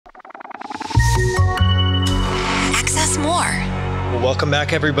Access more. Well, welcome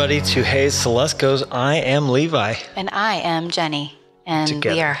back, everybody, to Hayes to Luskos. I am Levi. And I am Jennie. And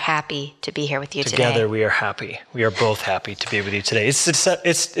we are happy to be here with you today. Together, we are happy. We are both happy to be with you today. It's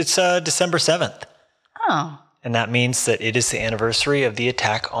December 7th. Oh. And that means that it is the anniversary of the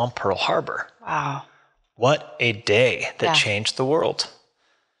attack on Pearl Harbor. Wow. What a day that changed the world.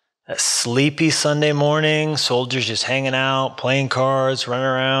 That sleepy Sunday morning, soldiers just hanging out, playing cards, running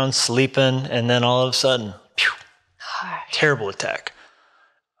around, sleeping, and then all of a sudden, terrible attack.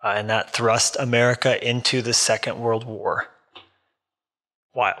 And that thrust America into the Second World War.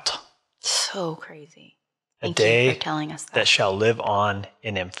 Wild. So crazy. Thank you for telling us that shall live on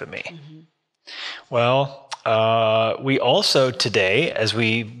in infamy. Mm-hmm. Well, we also today, as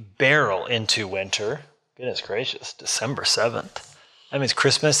we barrel into winter, goodness gracious, December 7th. That means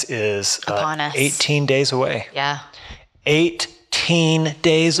Christmas is upon us. 18 days away. Yeah. 18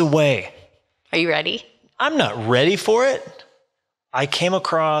 days away. Are you ready? I'm not ready for it. I came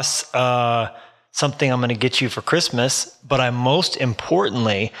across something I'm going to get you for Christmas, but most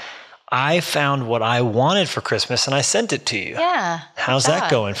importantly, I found what I wanted for Christmas and I sent it to you. Yeah. How's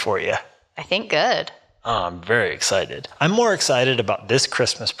that going for you? I think good. Oh, I'm very excited. I'm more excited about this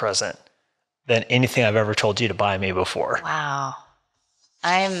Christmas present than anything I've ever told you to buy me before. Wow.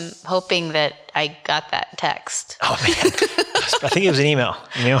 I'm hoping that I got that text. Oh, man. I think it was an email.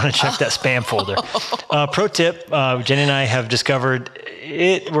 You may want to check that spam folder. Pro tip, Jennie and I have discovered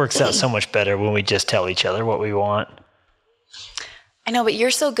it works out so much better when we just tell each other what we want. I know, but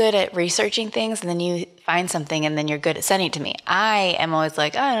you're so good at researching things and then you find something and then you're good at sending it to me. I am always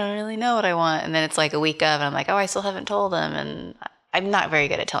like, I don't really know what I want. And then it's like a week of and I'm like, I still haven't told them. And I'm not very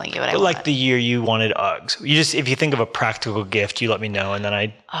good at telling you what I want. Like the year you wanted Uggs. If you think of a practical gift, you let me know and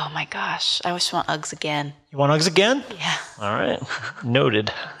then Oh my gosh, I wish I want Uggs again. You want Uggs again? Yeah. All right.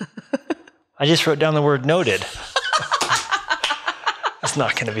 Noted. I just wrote down the word noted. That's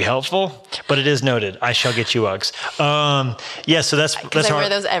not going to be helpful, but it is noted. I shall get you Uggs. So that's I wear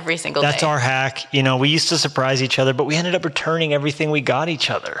those every single day. That's our hack. We used to surprise each other, but we ended up returning everything we got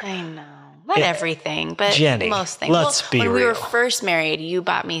each other. I know. Not everything, but Jennie, most things. Let's be real. When we were first married,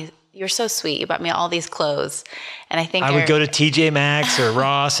 you're so sweet. You bought me all these clothes. And I think I would go to TJ Maxx or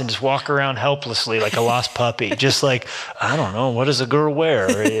Ross and just walk around helplessly like a lost puppy. Just like, I don't know, what does a girl wear?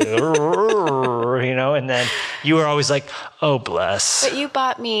 And then you were always like, oh, bless. But you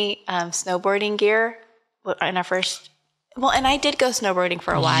bought me snowboarding gear in our first... Well, and I did go snowboarding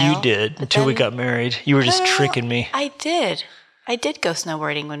for a while. You did, until we got married. You were just tricking me. I did go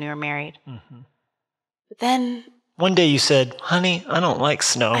snowboarding when we were married. Mm-hmm. But then... One day you said, honey, I don't like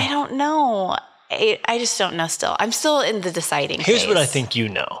snow. I don't know. I just don't know still. I'm still in the deciding Here's phase. what I think you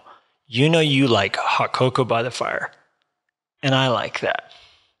know. You know you like hot cocoa by the fire. And I like that.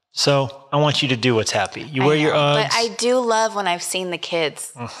 So I want you to do what's happy. You wear your Uggs. But I do love when I've seen the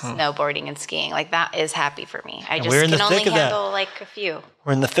kids snowboarding and skiing. Like that is happy for me. I just can only handle like a few.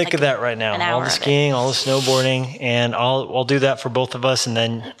 We're in the thick of that right now. All the skiing, all the snowboarding, and I'll do that for both of us. And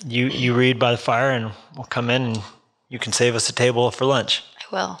then you read by the fire, and we'll come in and you can save us a table for lunch.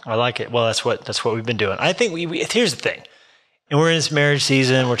 I will. I like it. Well, that's what we've been doing. I think here's the thing. And we're in this marriage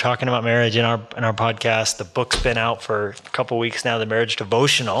season. We're talking about marriage in our podcast. The book's been out for a couple weeks now, The Marriage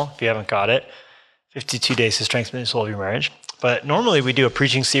Devotional, if you haven't got it. 52 Days to Strengthen the Soul of Your Marriage. But normally we do a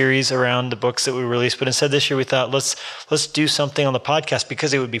preaching series around the books that we release. But instead this year we thought, let's do something on the podcast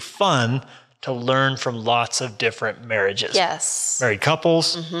because it would be fun to learn from lots of different marriages. Yes. Married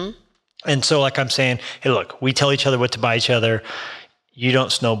couples. Mm-hmm. And so like I'm saying, hey, look, we tell each other what to buy each other. You don't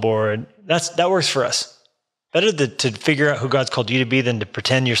snowboard. That works for us. Better to figure out who God's called you to be than to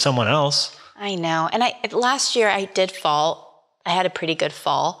pretend you're someone else. I know. And last year I did fall. I had a pretty good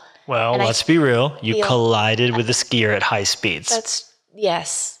fall. Well, let's be real. You collided with a skier at high speeds.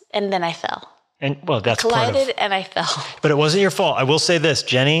 Yes. And then I fell. And that's collided and I fell. But it wasn't your fault. I will say this.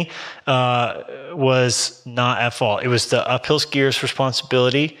 Jennie was not at fault. It was the uphill skier's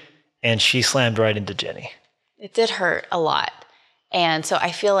responsibility, and she slammed right into Jennie. It did hurt a lot. And so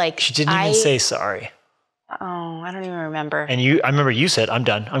I feel like she didn't even say sorry. Oh, I don't even remember. And I remember you said, I'm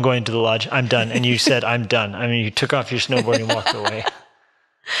done. I'm going to the lodge. I'm done. And you said, I'm done. I mean, you took off your snowboard and walked away.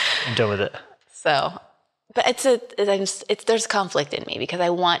 I'm done with it. So, but there's conflict in me because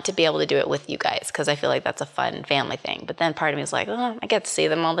I want to be able to do it with you guys because I feel like that's a fun family thing. But then part of me is like, oh, I get to see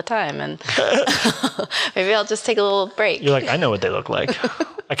them all the time. And maybe I'll just take a little break. You're like, I know what they look like.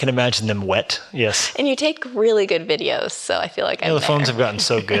 I can imagine them wet. Yes. And you take really good videos. So I feel like I'm the phones have gotten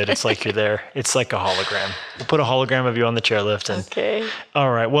so good. It's like you're there. It's like a hologram. We'll put a hologram of you on the chairlift. Okay. All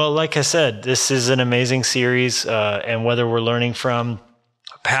right. Well, like I said, this is an amazing series. And whether we're learning from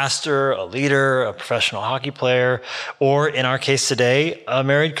pastor, a leader, a professional hockey player, or in our case today, a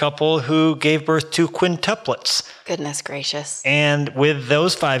married couple who gave birth to quintuplets. Goodness gracious. And with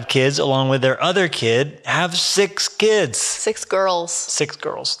those 5 kids, along with their other kid, have 6 kids. 6 girls. 6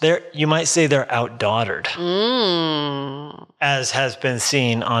 girls. You might say they're outdaughtered. As has been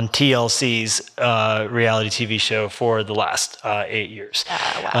seen on TLC's reality TV show for the last 8 years.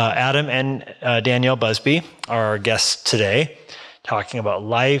 Wow. Adam and Danielle Busby are our guests today, talking about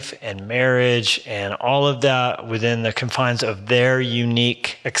life and marriage and all of that within the confines of their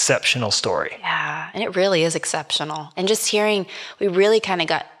unique, exceptional story. Yeah, and it really is exceptional. And just hearing, we really kind of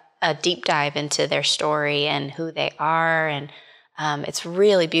got a deep dive into their story and who they are. And it's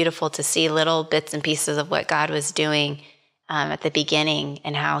really beautiful to see little bits and pieces of what God was doing at the beginning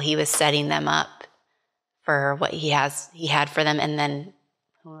and how he was setting them up for what he had for them. And then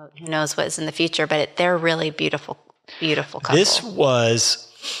who knows what's in the future, but they're really beautiful couple. This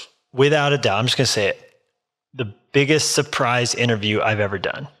was, without a doubt, I'm just going to say it, the biggest surprise interview I've ever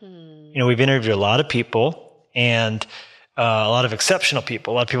done. You know, we've interviewed a lot of people and a lot of exceptional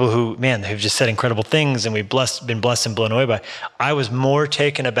people, a lot of people who've just said incredible things and we've been blessed and blown away by. I was more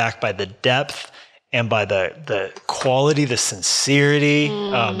taken aback by the depth and by the quality, the sincerity,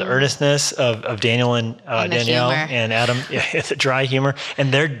 the earnestness of Daniel and Danielle and Adam, the dry humor.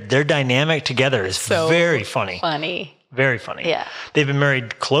 And their dynamic together is so very funny. Very funny. Yeah. They've been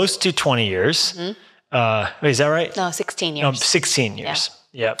married close to 20 years. Wait, is that right? No, 16 years. 16 years. Yeah.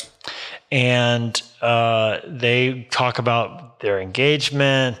 Yep. And they talk about their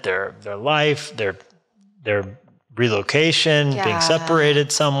engagement, their life, their relocation, being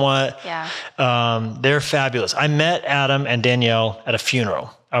separated somewhat. Yeah. They're fabulous. I met Adam and Danielle at a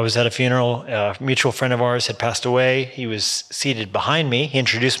funeral. I was at a funeral. A mutual friend of ours had passed away. He was seated behind me. He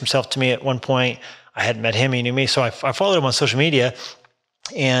introduced himself to me at one point. I hadn't met him. He knew me. So I followed him on social media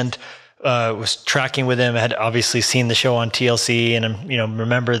and was tracking with him. I had obviously seen the show on TLC and,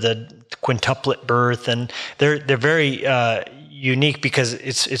 remember the quintuplet birth. And they're very unique because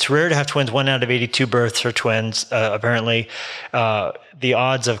it's rare to have twins. 1 out of 82 births are twins. Apparently, the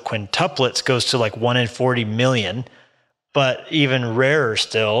odds of quintuplets goes to like 1 in 40 million. But even rarer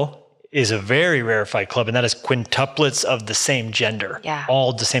still is a very rarefied club, and that is quintuplets of the same gender. Yeah.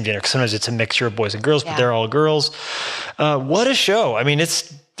 All the same gender. Because sometimes it's a mixture of boys and girls, but they're all girls. What a show. I mean,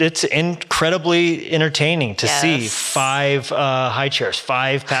 it's incredibly entertaining to see 5 high chairs,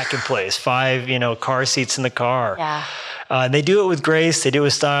 5 pack and plays, 5, car seats in the car. Yeah. They do it with grace. They do it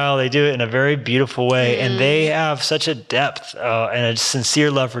with style. They do it in a very beautiful way. And they have such a depth and a sincere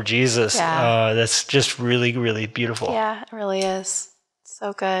love for Jesus. That's just really, really beautiful. Yeah, it really is.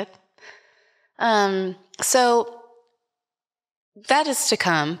 So good. So that is to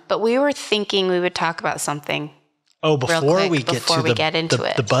come, but we were thinking we would talk about something. Oh, before we get into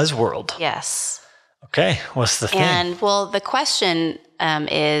it. The buzzworld. Yes. Okay. What's the thing? And the question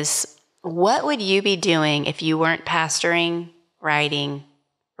is, what would you be doing if you weren't pastoring, writing,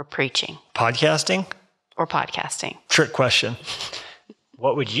 or preaching? Podcasting? Or podcasting. Trick question.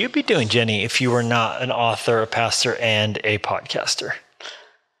 What would you be doing, Jennie, if you were not an author, a pastor, and a podcaster?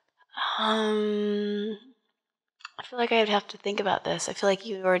 I feel like I'd have to think about this. I feel like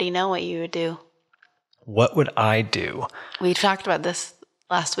you already know what you would do. What would I do? We talked about this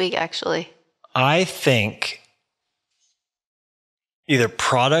last week, actually. I think either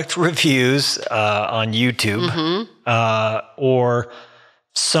product reviews on YouTube or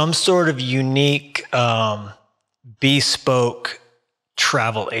some sort of unique bespoke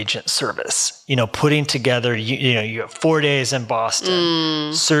travel agent service, putting together, you have 4 days in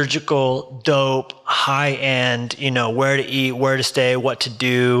Boston, surgical, dope, high end, where to eat, where to stay, what to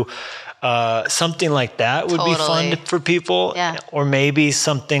do. Something like that would be fun for people. Yeah. Or maybe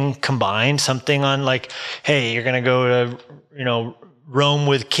something combined, something on like, hey, you're going to go to, Rome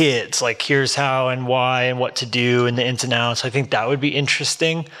with kids. Like, here's how and why and what to do and the ins and outs. I think that would be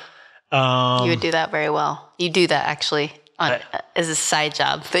interesting. You would do that very well. You do that actually as a side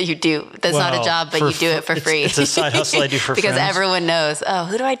job that you do. That's not a job, but you do it for free. It's a side hustle I do for because friends. everyone knows,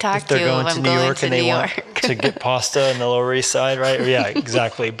 who do I talk to if I'm going to New York? To get pasta in the Lower East Side, right? Yeah,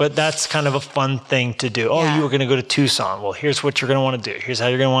 exactly. But that's kind of a fun thing to do. Oh, you were going to go to Tucson. Well, here's what you're going to want to do. Here's how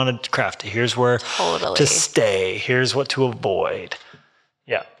you're going to want to craft it. Here's where to stay. Here's what to avoid.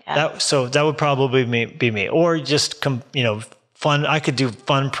 Yeah. That would probably be me. Or just, fun. I could do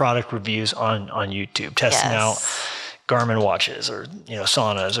fun product reviews on YouTube, testing out Garmin watches or,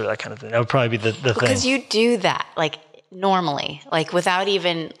 saunas or that kind of thing. That would probably be the thing. Because you do that, like, normally, like, without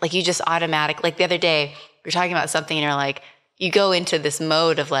even, like, you just automatic, like, the other day, we were talking about something and you're like, you go into this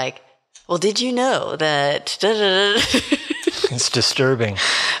mode of like, well, did you know that? It's disturbing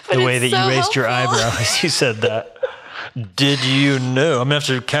But the way it's that you so raised your helpful. eyebrow as you said that. Did you know? I'm going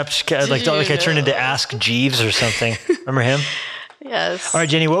to have to like I turned into Ask Jeeves or something. Remember him? Yes. All right,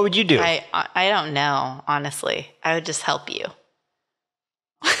 Jennie, what would you do? I don't know, honestly. I would just help you.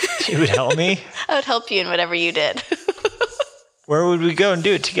 You would help me? I would help you in whatever you did. Where would we go and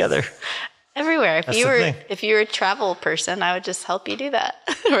do it together? Everywhere. That's the thing. If you were a travel person, I would just help you do that.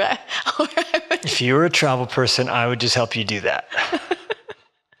 Right? If you were a travel person, I would just help you do that.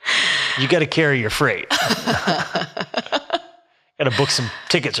 You got to carry your freight. Got to book some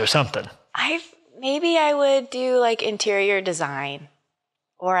tickets or something. Maybe I would do like interior design,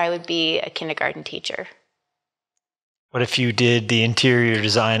 or I would be a kindergarten teacher. What if you did the interior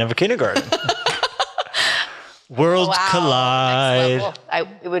design of a kindergarten? Worlds collide. Next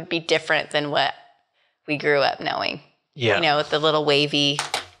level. It would be different than what we grew up knowing. Yeah. You know, with the little wavy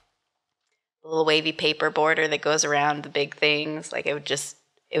paper border that goes around the big things. Like it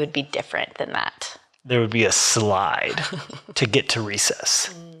would be different than that. There would be a slide to get to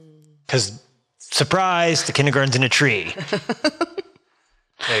recess. Because, surprise, the kindergarten's in a tree.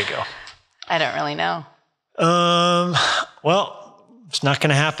 There you go. I don't really know. Well, it's not going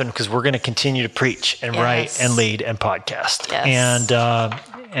to happen because we're going to continue to preach and write and lead and podcast. Yes.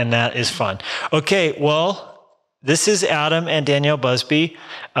 And that is fun. Okay, well, this is Adam and Danielle Busby.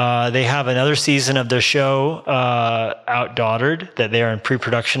 They have another season of their show, OutDaughtered, that they are in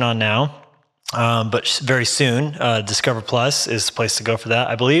pre-production on now. But very soon, Discover Plus is the place to go for that,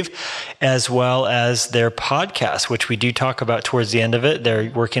 I believe, as well as their podcast, which we do talk about towards the end of it. They're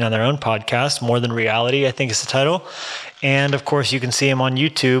working on their own podcast, More Than Reality, I think is the title. And of course, you can see them on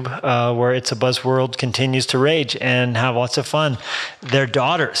YouTube, where It's a Buzzworld continues to rage and have lots of fun. Their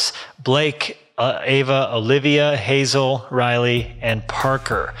daughters, Blake, Ava, Olivia, Hazel, Riley, and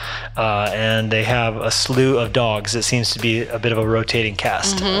Parker. And they have a slew of dogs. It seems to be a bit of a rotating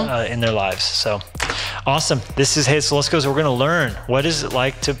cast in their lives. So awesome. This is Hazel Luskos. We're going to learn what is it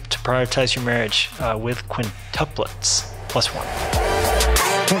like to prioritize your marriage with quintuplets plus one.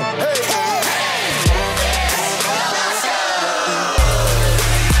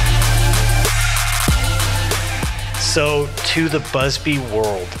 So to the Busby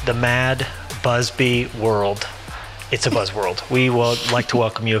world, the mad Busby world. It's a buzzworld. We would like to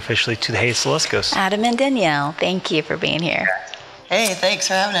welcome you officially to the Hazel Luskos. Adam and Danielle, thank you for being here. Hey, thanks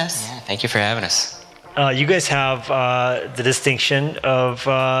for having us. Yeah, thank you for having us. You guys have the distinction of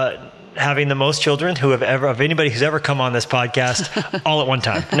having the most children of anybody who's ever come on this podcast all at one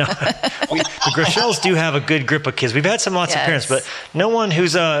time. No, the Grishels do have a good grip of kids. We've had lots of parents, but no one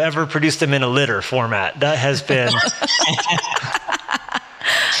who's ever produced them in a litter format. That has been.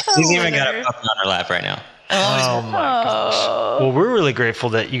 She's even got a puppy on her lap right now. Oh my gosh. Well, we're really grateful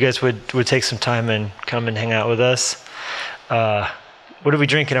that you guys would take some time and come and hang out with us. What are we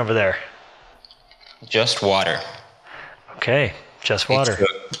drinking over there? Just water. Okay, just water.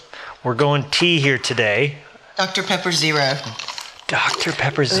 We're going tea here today. Dr. Pepper Zero. Dr.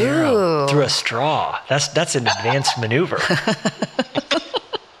 Pepper Zero. Ooh. Through a straw. That's an advanced maneuver.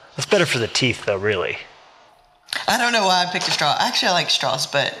 That's better for the teeth, though, really. I don't know why I picked a straw. Actually, I like straws,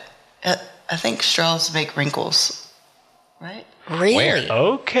 but I think straws make wrinkles, right? Really? Where?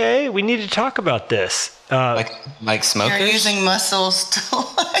 Okay, we need to talk about this. Like smokers? You're using muscles to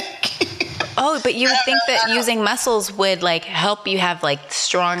Oh, but you would think that using muscles would like help you have like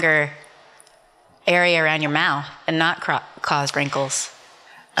stronger area around your mouth and not cause wrinkles.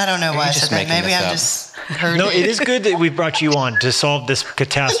 I don't know why I said that. Maybe I'm just heard No, it. it is good that we brought you on to solve this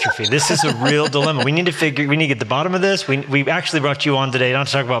catastrophe. This is a real dilemma. We need to get to the bottom of this. We actually brought you on today not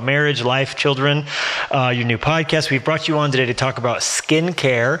to talk about marriage, life, children, your new podcast. We brought you on today to talk about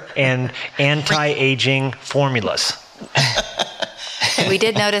skincare and anti-aging formulas. We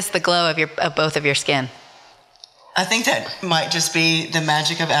did notice the glow of both of your skin. I think that might just be the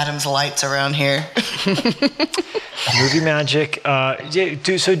magic of Adam's lights around here. Movie magic.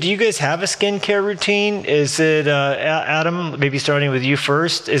 So do you guys have a skincare routine? Is it, Adam, maybe starting with you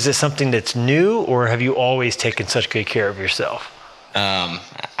first, is it something that's new or have you always taken such good care of yourself?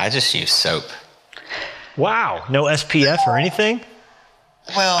 I just use soap. Wow. No SPF or anything?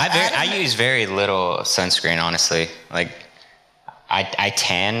 Well, I use very little sunscreen, honestly. Like, I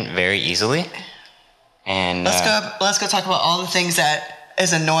tan very easily. And let's go talk about all the things that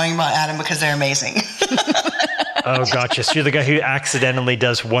is annoying about Adam because they're amazing. Oh, gotcha. So you're the guy who accidentally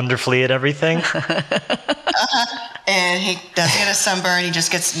does wonderfully at everything? And he doesn't get a sunburn. He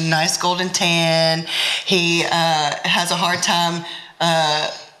just gets nice golden tan. He has a hard time.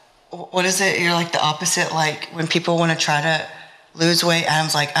 What is it? You're like the opposite. Like when people want to try to lose weight.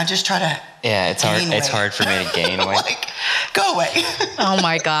 Adam's like, I just try to it's hard. It's hard for me to gain weight. like, go away. Oh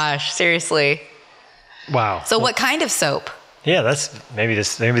my gosh, seriously. Wow. So what kind of soap? Yeah, that's maybe the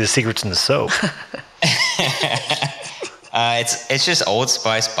secret's in the soap. It's just Old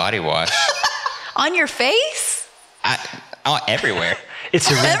Spice body wash. On your face? Everywhere. It's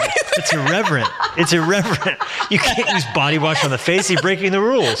irreverent. It's irreverent. You can't use body wash on the face. You're breaking the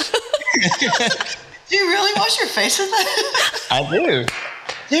rules. Do you really wash your face with that? I do.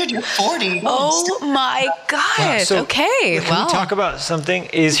 Dude, you're 40. Oh my gosh. So, okay. Can we talk about something?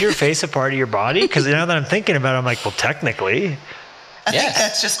 Is your face a part of your body? Because now that I'm thinking about it, I'm like, well, technically. I think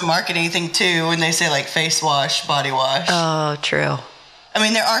that's just a marketing thing too when they say like face wash, body wash. Oh, true. I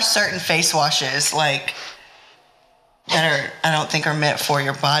mean, there are certain face washes like that I don't think are meant for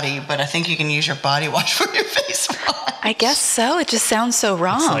your body, but I think you can use your body wash for your face wash. I guess so. It just sounds so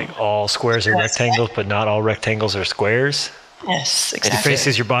wrong. It's like all squares are rectangles, but not all rectangles are squares. Yes, exactly. Your face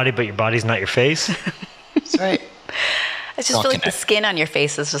is your body, but your body's not your face. That's right. I just feel like the skin on your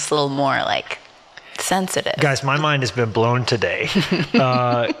face is just a little more like sensitive. Guys, my mind has been blown today.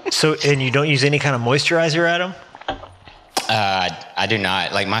 And you don't use any kind of moisturizer, Adam? I do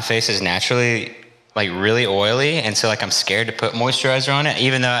not. Like, my face is naturally like really oily, and so like I'm scared to put moisturizer on it.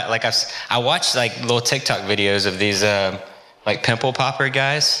 Even though like I watched like little TikTok videos of these like pimple popper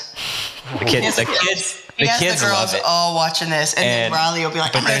guys. The kids The girls love it. all watching this, and then Riley will be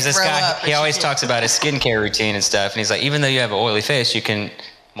like, "But there's this guy. He always talks about his skincare routine and stuff, and he's like, even though you have an oily face, you can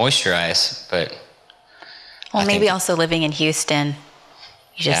moisturize." But maybe also living in Houston,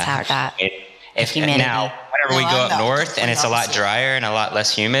 you just have that. Humidity. Now, whenever we go up north and it's a lot drier and a lot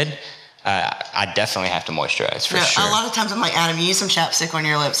less humid, I definitely have to moisturize for sure. A lot of times I'm like, Adam, you need some chapstick on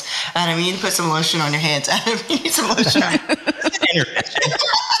your lips. Adam, you need to put some lotion on your hands. Adam, you need some lotion on your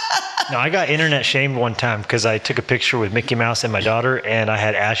No, I got internet shamed one time because I took a picture with Mickey Mouse and my daughter, and I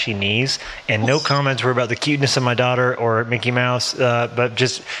had ashy knees, and no comments were about the cuteness of my daughter or Mickey Mouse, but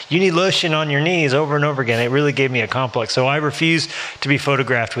just, you need lotion on your knees over and over again. It really gave me a complex. So I refuse to be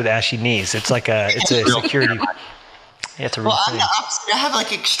photographed with ashy knees. It's like it's a security. Yeah, it's a real I'm the opposite. I have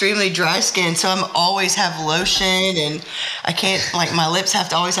like extremely dry skin, so I'm always have lotion, and I can't, like, my lips have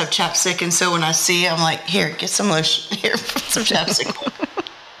to always have chapstick, and so when I see it, I'm like, here, get some lotion, here, put some chapstick on.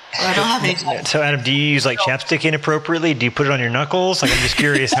 I don't have any. So, Adam, do you use like chapstick inappropriately? Do you put it on your knuckles? Like, I'm just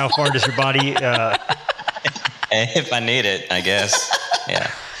curious, how far does your body? If I need it, I guess.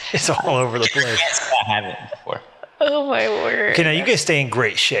 Yeah. It's all over the place. I haven't before. Oh my word. Okay, now you guys stay in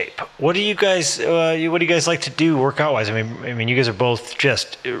great shape. What do you guys? What do you guys like to do workout wise? I mean, you guys are both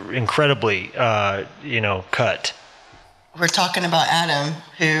just incredibly, cut. We're talking about Adam,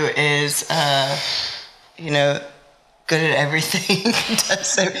 who is, good at everything.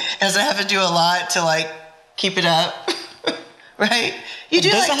 Doesn't have to do a lot to like keep it up, right? You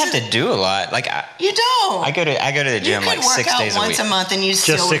do. Doesn't have to do a lot. Like you don't. I go to the gym like 6 days a week. Once a month, and you just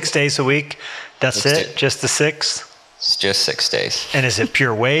still 6 days a week. That's it. Just the 6. It's just 6 days. And is it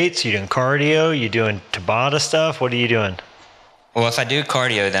pure weights? You doing cardio? You doing Tabata stuff? What are you doing? Well, if I do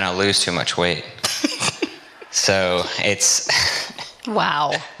cardio, then I'll lose too much weight. So it's.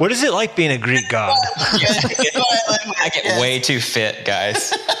 Wow. What is it like being a Greek god? I get way too fit,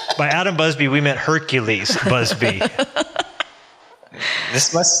 guys. By Adam Busby, we meant Hercules Busby.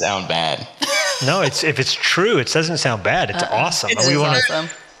 This must sound bad. No, if it's true, it doesn't sound bad. It's awesome. It's awesome.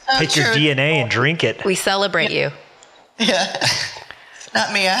 Take your DNA and drink it. We celebrate you. Yeah.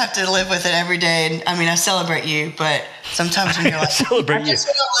 Not me. I have to live with it every day. And I mean, I celebrate you, but sometimes when you're like, I just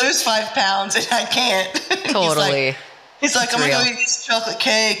want to lose 5 pounds and I can't. Totally. He's like, I'm going to go eat this chocolate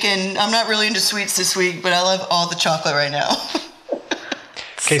cake, and I'm not really into sweets this week, but I love all the chocolate right now.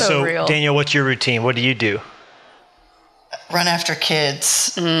 Okay, so real. Danielle, what's your routine? What do you do? Run after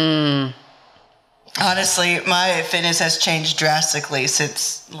kids. Honestly, my fitness has changed drastically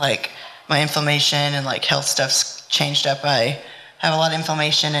since like my inflammation and like health stuff's changed up. I have a lot of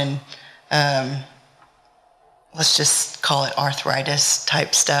inflammation and let's just call it arthritis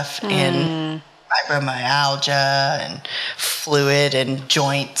type stuff and fibromyalgia and fluid and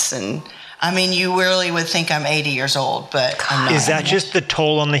joints, and I mean, you really would think I'm 80 years old, but I'm not. Is that just the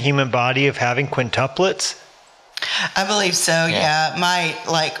toll on the human body of having quintuplets? I believe so, yeah. My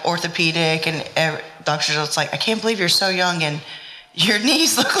like orthopedic and doctors are like, I can't believe you're so young and your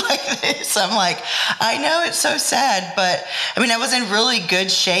knees look like this. I'm like, I know, it's so sad, but I mean, I was in really good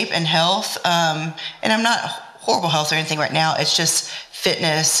shape and health, and I'm not horrible health or anything right now. It's just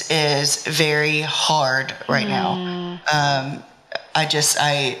fitness is very hard right now.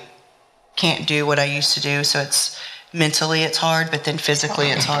 I can't do what I used to do, so it's mentally it's hard, but then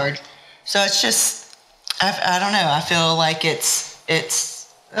physically it's hard. So it's just, I don't know. I feel like it's,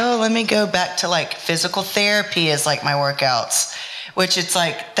 let me go back to like physical therapy is like my workouts, which it's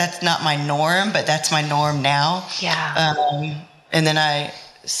like, that's not my norm, but that's my norm now. Yeah. And then I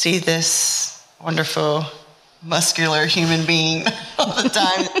see this wonderful, muscular human being all the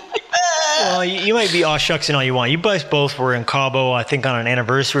time. Well, you might be aw shucks and all you want. You guys both were in Cabo, I think on an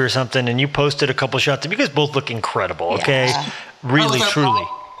anniversary or something, and you posted a couple shots. You guys both look incredible, okay? Yeah. Really, truly.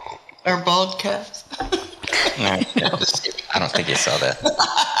 Our bald calves. No, I don't think you saw that.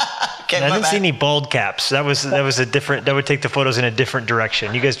 Okay, I didn't see any bald caps. That was a different. That would take the photos in a different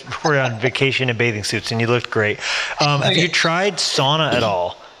direction. You guys were on vacation in bathing suits, and you looked great. Have you tried sauna at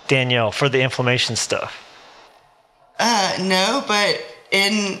all, Danielle, for the inflammation stuff? No, but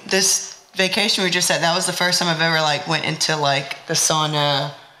in this vacation we just had, that was the first time I've ever like went into like the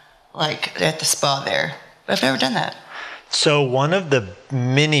sauna, like at the spa there. But I've never done that. So one of the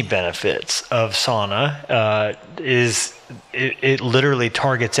many benefits of sauna is it literally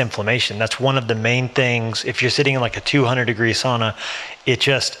targets inflammation. That's one of the main things. If you're sitting in like a 200-degree sauna, it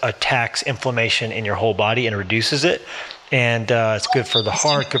just attacks inflammation in your whole body and reduces it. And it's good for the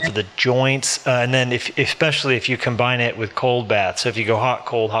heart, good for the joints. And then especially if you combine it with cold baths. So if you go hot,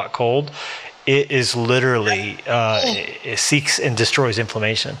 cold, it is literally, it seeks and destroys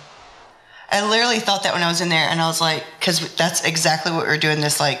inflammation. I literally thought that when I was in there, and I was like, because that's exactly what we were doing,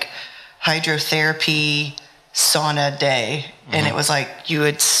 this like hydrotherapy sauna day. Mm-hmm. And it was like you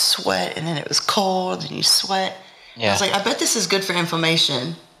would sweat, and then it was cold, and you sweat. Yeah. I was like, I bet this is good for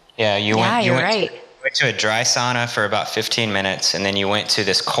inflammation. Yeah, you're right. Went to a dry sauna for about 15 minutes, and then you went to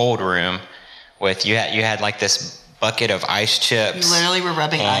this cold room with you had like this bucket of ice chips. You literally were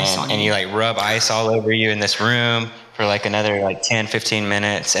rubbing ice on you. And you like rub ice all over you in this room for like another like 10, 15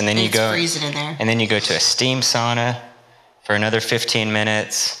 minutes, and then you go freezing in there. And then you go to a steam sauna for another 15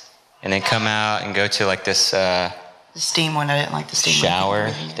 minutes, and then come out and go to like this the steam one. I didn't like the steam shower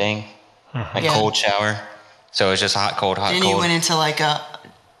thing, like cold shower. So it was just hot, cold, hot, then cold. Then you went into like a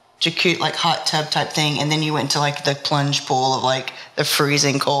jacuzzi, like hot tub type thing, and then you went into like the plunge pool of like the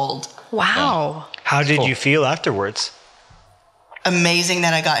freezing cold. Wow. Yeah. How did you feel afterwards? Amazing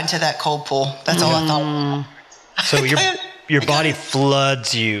that I got into that cold pool. That's all I thought. So your body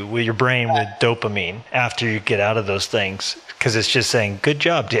floods you with your brain with dopamine after you get out of those things, because it's just saying, good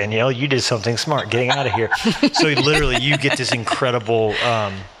job, Danielle, you did something smart getting out of here. So literally you get this incredible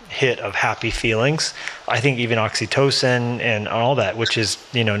hit of happy feelings. I think even oxytocin and all that, which is,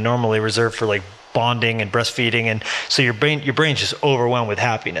 normally reserved for like bonding and breastfeeding, and so your brain's just overwhelmed with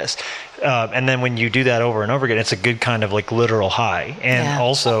happiness. And then when you do that over and over again, it's a good kind of like literal high. And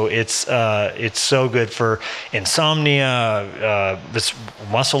also it's so good for insomnia, this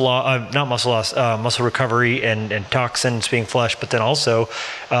muscle loss, not muscle loss, muscle recovery and toxins being flushed, but then also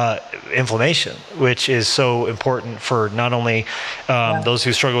inflammation, which is so important for not only those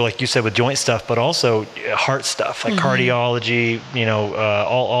who struggle, like you said, with joint stuff, but also heart stuff, like cardiology,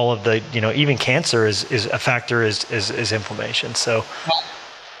 all of the, even cancer is a factor is inflammation. So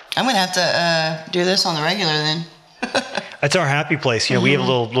I'm going to have to do this on the regular then. That's our happy place. We have a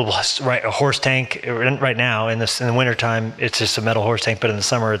little a horse tank right now. In the wintertime, it's just a metal horse tank, but in the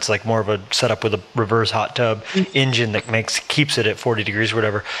summer, it's like more of a setup with a reverse hot tub engine that keeps it at 40 degrees or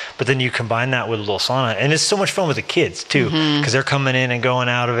whatever. But then you combine that with a little sauna, and it's so much fun with the kids too, because they're coming in and going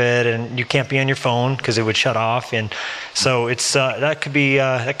out of it, and you can't be on your phone because it would shut off. And so it's that could be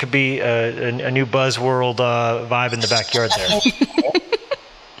a new buzzworld vibe in the backyard there.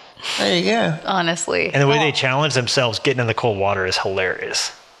 There you go. Honestly. And the way they challenge themselves getting in the cold water is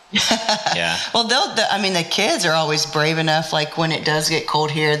hilarious. Yeah. Well, the kids are always brave enough, like when it does get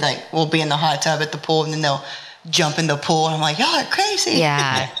cold here, like we'll be in the hot tub at the pool and then they'll jump in the pool. And I'm like, y'all are crazy.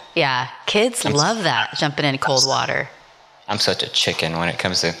 Yeah. Yeah. Kids love that, jumping in cold water. I'm such a chicken when it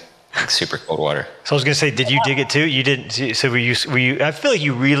comes to super cold water. So I was going to say, did you dig it too? You didn't. So were you, I feel like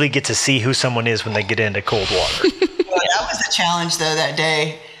you really get to see who someone is when they get into cold water. Well, that was the challenge though that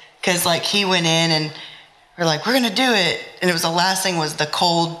day. Because, like, he went in and we're like, we're going to do it. And it was the last thing was the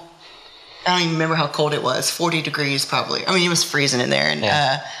cold. I don't even remember how cold it was. 40 degrees probably. I mean, it was freezing in there.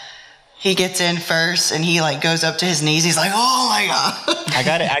 And he gets in first and he, like, goes up to his knees. He's like, oh, my God. I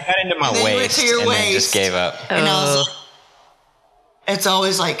got into my waist then just gave up. And I was like, it's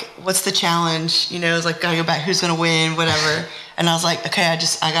always like, what's the challenge? It's like, gotta go back. Who's going to win? Whatever. And I was like, okay,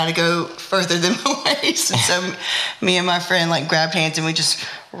 I got to go further than my waist. And so me and my friend, like, grabbed hands and we just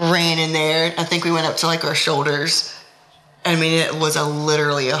ran in there. I think we went up to, like, our shoulders. I mean, it was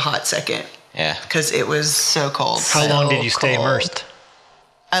literally a hot second. Yeah. Because it was so cold. How long did you stay immersed?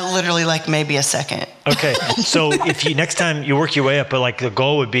 I literally, like, maybe a second. Okay. So if you next time you work your way up, but, like, the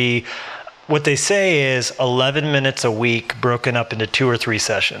goal would be what they say is 11 minutes a week broken up into 2 or 3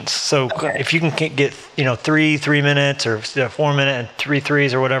 sessions. So if you can get, 3 minutes or 4 minute and 3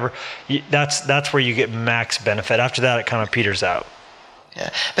 threes or whatever, that's where you get max benefit. After that, it kind of peters out. Yeah,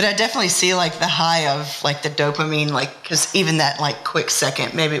 but I definitely see like the high of like the dopamine, like, because even that like quick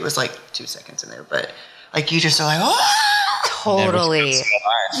second, maybe it was like 2 seconds in there, but like you just are like, oh, Totally.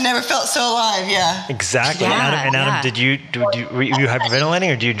 never felt so alive. Yeah, exactly. Yeah, Adam, were you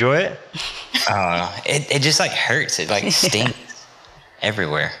hyperventilating or do you enjoy it? It just like hurts. It like stings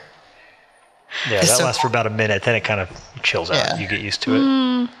everywhere. Yeah, that lasts for about a minute, then it kind of chills out. You get used to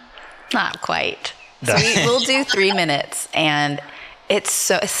it. Not quite. So we'll do 3 minutes, and it's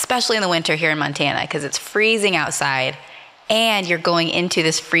so, especially in the winter here in Montana, because it's freezing outside and you're going into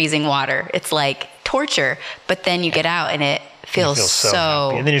this freezing water. It's like torture, but then you get out and it feels so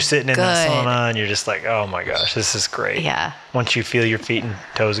happy. And then you're sitting in that good. sauna and you're just like, oh my gosh, this is great. Yeah. Once you feel your feet and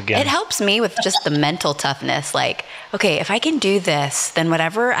toes again. It helps me with just the mental toughness. Like, okay, if I can do this, then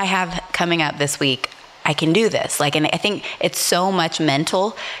whatever I have coming up this week, I can do this. Like, and I think it's so much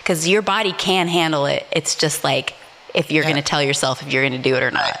mental because your body can handle it. It's just like, if you're going to tell yourself if you're going to do it or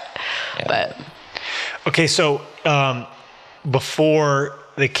not. Yeah. But okay, so before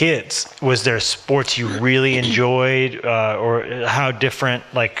the kids, was there sports you really enjoyed, or how different,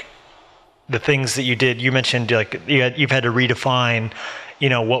 like the things that you did? You mentioned like you've had to redefine,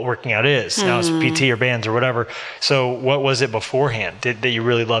 what working out is. Now it's PT or bands or whatever. So what was it beforehand that you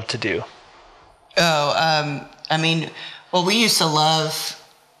really loved to do? We used to love.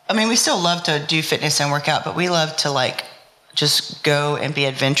 We still love to do fitness and work out, but we love to like just go and be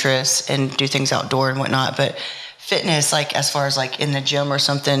adventurous and do things outdoor and whatnot. But fitness, like as far as like in the gym or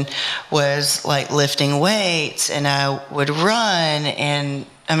something, was like lifting weights, and I would run and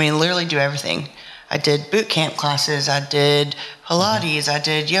literally do everything. I did boot camp classes, I did Pilates, I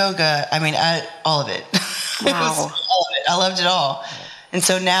did yoga. All of it. Wow. It was all of it. I loved it all. And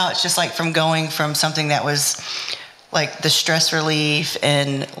so now it's just like going from something that was like the stress relief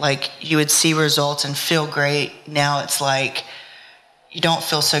and like you would see results and feel great. Now it's like, you don't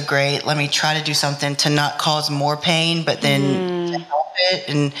feel so great. Let me try to do something to not cause more pain, but then to help it.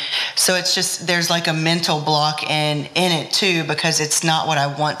 And so it's just, there's like a mental block in it too, because it's not what I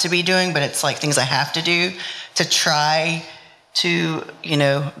want to be doing, but it's like things I have to do to try to,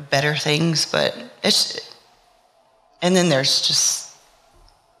 better things. But and then there's just,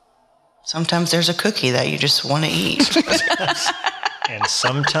 sometimes there's a cookie that you just want to eat. And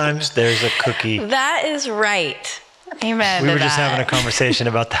sometimes there's a cookie. that is right. Amen. We were just having a conversation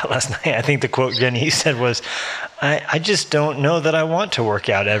about that last night. I think the quote Jennie said was, I just don't know that I want to work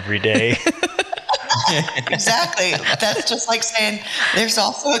out every day. Exactly. That's just like saying there's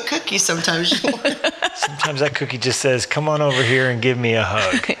also a cookie sometimes. Sometimes that cookie just says, come on over here and give me a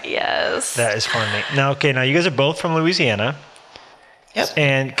hug. Yes. That is funny. Now you guys are both from Louisiana. Yep.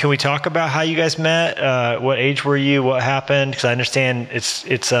 And can we talk about how you guys met? What age were you? What happened? Because I understand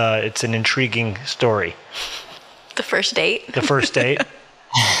it's an intriguing story. The first date? The first date?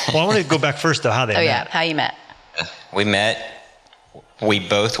 Well, I want to go back first, though, how they met. Oh, yeah. How you met? We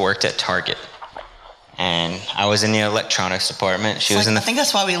both worked at Target. And I was in the electronics department. She was in the... I think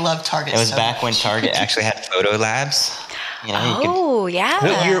that's why we love Target. It was back when Target actually had photo labs. Yeah.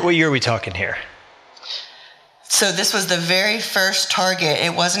 What year are we talking here? So this was the very first Target.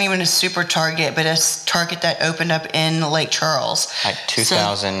 It wasn't even a super Target, but a Target that opened up in Lake Charles. Like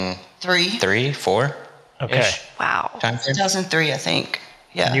 2003? 3, 4? Okay. Wow. 2003, I think.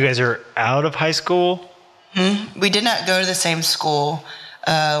 Yeah. And you guys are out of high school? We did not go to the same school.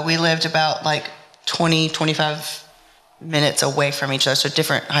 We lived about like 20, 25 minutes away from each other, so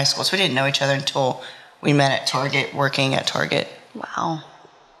different high schools. We didn't know each other until we met at Target, working at Target. Wow.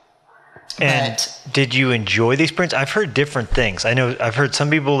 And did you enjoy the experience? I've heard different things. I've heard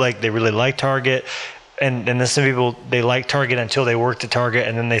some people they really like Target, and then some people, they like Target until they worked at Target,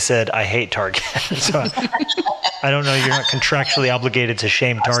 and then they said, I hate Target. So I don't know, you're not contractually obligated to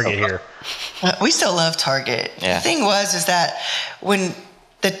shame Target here. We still love Target. Yeah. The thing is that when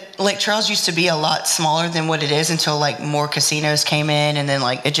the Lake Charles used to be a lot smaller than what it is until more casinos came in, and then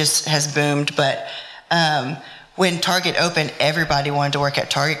it just has boomed. But when Target opened, everybody wanted to work at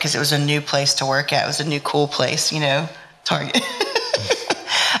Target because it was a new place to work at. It was a new cool place, Target.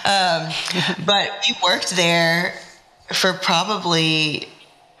 But we worked there for probably,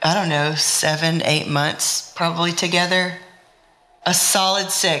 7, 8 months probably together. A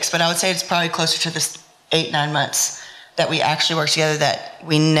solid 6, but I would say it's probably closer to the 8, 9 months that we actually worked together that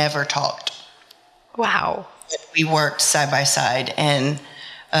we never talked. Wow. We worked side by side, and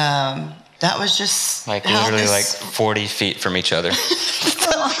that was just literally 40 feet from each other.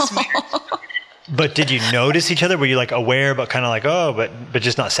 But did you notice each other? Were you like aware, but kind of like, oh, but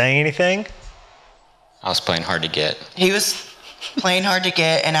just not saying anything? I was playing hard to get. He was playing hard to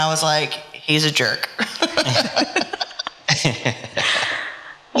get, and I was like, he's a jerk. He's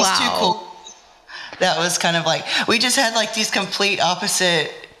too cool. That was kind of like, we just had like these complete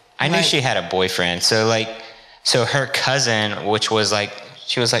opposite. I knew she had a boyfriend. So her cousin, which was like,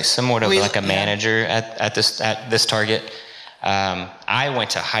 she was like somewhat of like a manager at this Target. I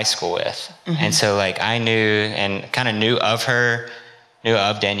went to high school with. Mm-hmm. And so like I knew and kind of knew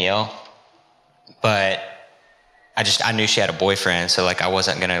of Danielle, but I knew she had a boyfriend. So like I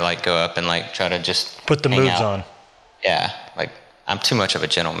wasn't going to like go up and like try to just put the moves on. Yeah. Like I'm too much of a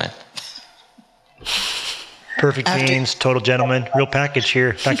gentleman. Perfect jeans, total gentleman, real package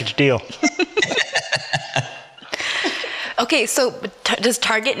here, package deal. Okay, so does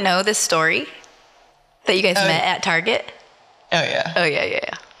Target know this story that you guys met at Target? Oh yeah. Oh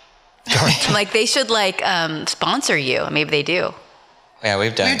yeah. Like they should like sponsor you. Maybe they do. Yeah,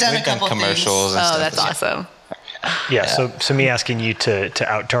 we've done commercials. And stuff. That's awesome. Yeah, so me asking you to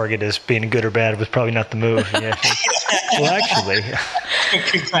out Target as being good or bad was probably not the move. Yeah. Well, actually,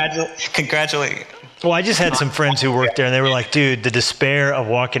 congratulate. Well, I just had some friends who worked there, and they were like, dude, the despair of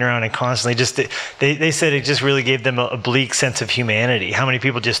walking around and constantly they said it just really gave them a bleak sense of humanity. How many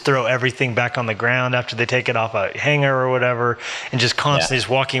people just throw everything back on the ground after they take it off a hanger or whatever, and just constantly just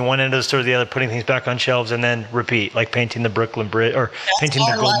walking one end of the store to the other, putting things back on shelves, and then repeat, like painting the Brooklyn Bridge or painting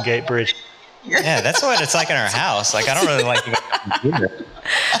the Golden Gate Bridge. Yeah, that's what it's like in our house. Like, I don't really like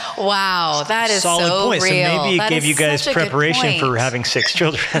Wow, that is solid so point. real. So maybe it that gave you guys preparation for having 6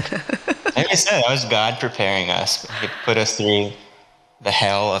 children. Like I said, that was God preparing us. He put us through the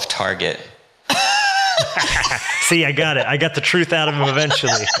hell of Target. See, I got it. I got the truth out of him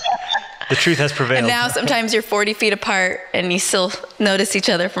eventually. The truth has prevailed. And now sometimes you're 40 feet apart and you still notice each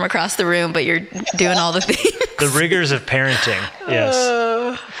other from across the room, but you're doing all the things. The rigors of parenting, yes.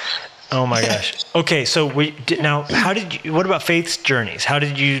 Oh my gosh. Okay, so what about faith's journeys? How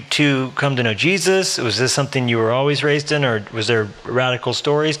did you two come to know Jesus? Was this something you were always raised in, or was there radical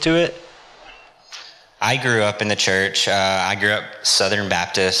stories to it? I grew up in the church. I grew up Southern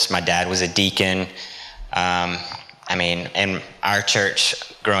Baptist. My dad was a deacon. And our church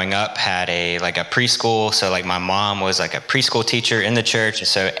growing up had a preschool. So like my mom was like a preschool teacher in the church. And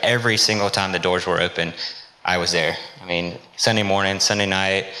so every single time the doors were open, I was there. I mean, Sunday morning, Sunday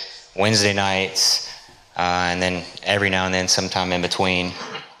night, Wednesday nights, and then every now and then sometime in between.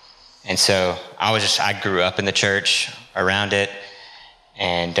 And so I grew up in the church around it.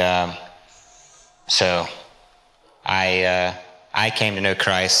 And so I came to know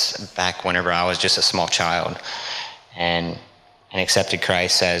Christ back whenever I was just a small child, and accepted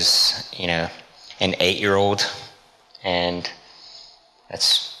Christ as, an 8-year-old. And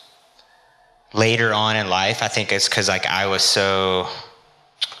that's later on in life. I think it's because I was so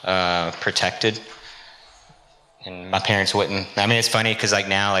protected, and my parents wouldn't. It's funny because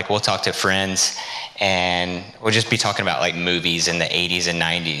now we'll talk to friends and we'll just be talking about movies in the 80s and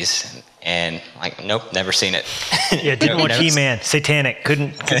 90s, and nope, never seen it. Yeah, didn't watch He-Man, satanic,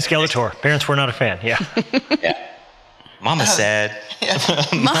 couldn't Skeletor. Parents were not a fan. Yeah. Mama said. Yeah.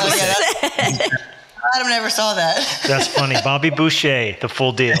 Mama said. Adam never saw that. That's funny. Bobby Boucher, the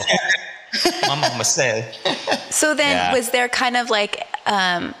full deal. My mama said. So then was there kind of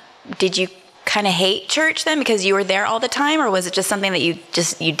did you kind of hate church then because you were there all the time, or was it just something that you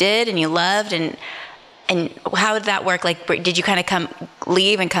did and you loved, and how did that work? Did you kind of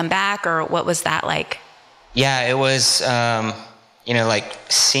leave and come back, or what was that like? Yeah, it was,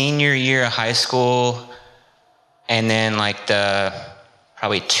 senior year of high school, and then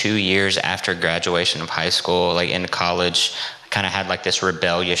probably 2 years after graduation of high school, in college, I kind of had this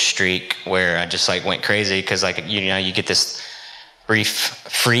rebellious streak where I just went crazy because you get this brief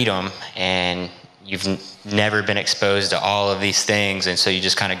freedom and you've never been exposed to all of these things, and so you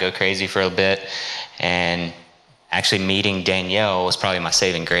just kind of go crazy for a bit. And actually meeting Danielle was probably my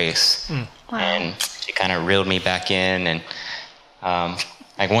saving grace. Wow. And she kind of reeled me back in, and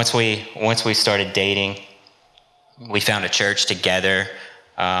once we started dating, we found a church together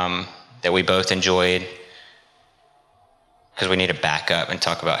that we both enjoyed, because we need to back up and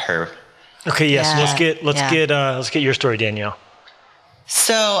talk about her. Okay, yes. Yeah. Let's get your story, Danielle.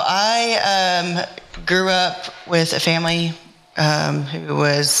 So I grew up with a family who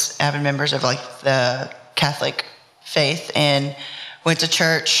was avid members of the Catholic faith, and went to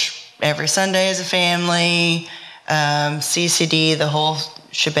church every Sunday as a family, CCD, the whole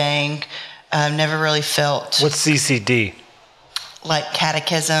shebang. Never really felt. What's CCD?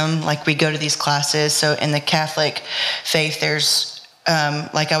 Catechism. We go to these classes. So in the Catholic faith, there's I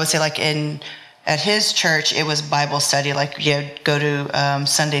would say in at his church, it was Bible study, like you go to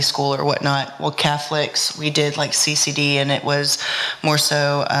Sunday school or whatnot. Well, Catholics, we did like CCD, and it was more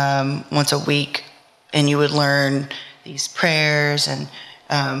so once a week, and you would learn these prayers and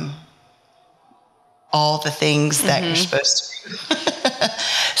all the things that you're supposed to do.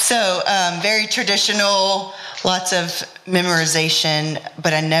 So very traditional, lots of memorization,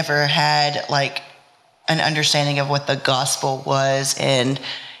 but I never had like an understanding of what the gospel was and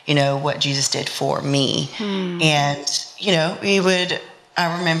what Jesus did for me. And,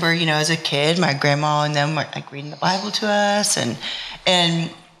 I remember, as a kid, my grandma and them were like reading the Bible to us. And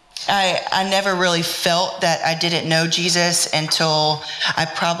I never really felt that I didn't know Jesus until I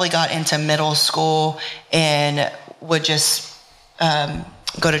probably got into middle school and would just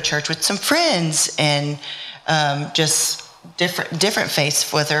go to church with some friends and just different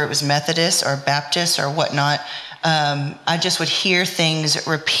faiths, whether it was Methodist or Baptist or whatnot. I just would hear things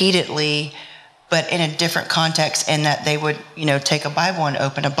repeatedly, but in a different context, and that they would, take a Bible and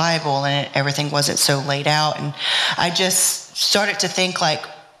open a Bible, and everything wasn't so laid out. And I just started to think like,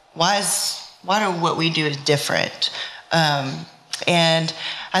 why do what we do is different? And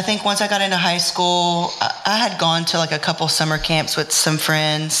I think once I got into high school, I had gone to like a couple summer camps with some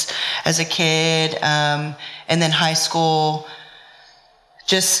friends as a kid, and then high school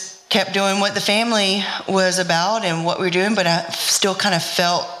just kept doing what the family was about and what we were doing, but I still kind of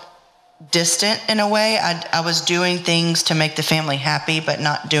felt distant in a way. I was doing things to make the family happy, but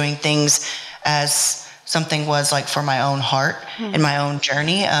not doing things as something was like for my own heart and my own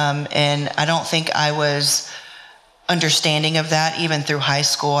journey. And I don't think I was understanding of that even through high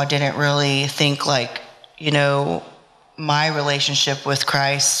school. I didn't really think like, my relationship with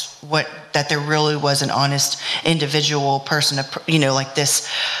Christ, that there really was an honest individual person, like this,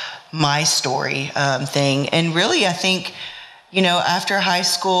 my story thing. And really, I think, after high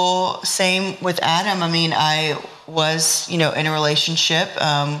school, same with Adam. I mean, I was, in a relationship.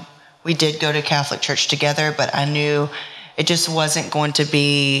 We did go to Catholic church together, but I knew it just wasn't going to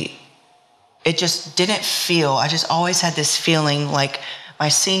be, it just didn't feel, I just always had this feeling like my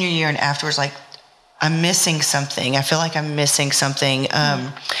senior year and afterwards, like I'm missing something. I feel like I'm missing something.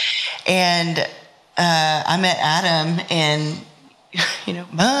 And I met Adam, and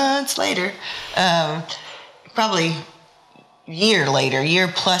months later, probably year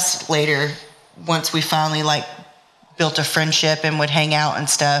plus later, once we finally like built a friendship and would hang out and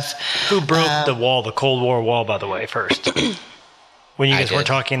stuff. Who broke the wall, the Cold War wall, by the way, first? When you guys were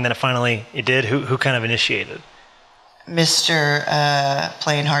talking, then it did. Who kind of initiated? Mr.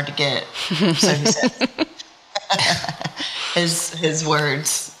 Playing hard to get. So he said. his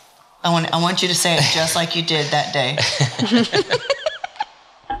words. I want you to say it just like you did that day.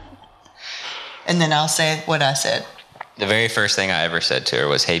 And then I'll say what I said. The very first thing I ever said to her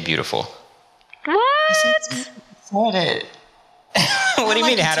was, "Hey, beautiful." What? Said it. What do you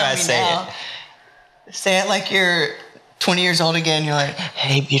mean? How do I say it? Say it like you're 20 years old again. You're like,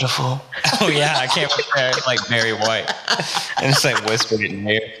 "Hey, beautiful." Oh yeah, I can't wear like Barry White and just like whisper it in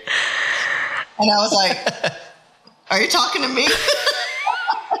here. And I was like, "Are you talking to me?"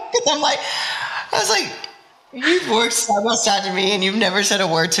 I was like, you've worked side by side to me, and you've never said a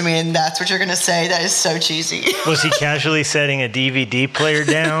word to me, and that's what you're gonna say? That is so cheesy. Was he casually setting a DVD player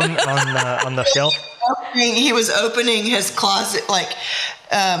down on the shelf? He was opening his closet, like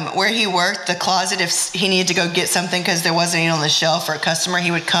where he worked, the closet. If he needed to go get something because there wasn't any on the shelf for a customer,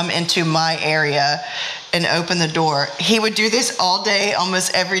 he would come into my area and open the door. He would do this all day,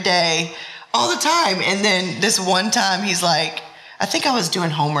 almost every day, all the time. And then this one time, he's like, I think I was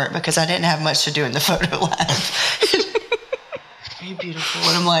doing homework because I didn't have much to do in the photo lab. Hey, beautiful.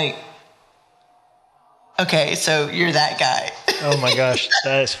 And I'm like, okay, so you're that guy. Oh my gosh,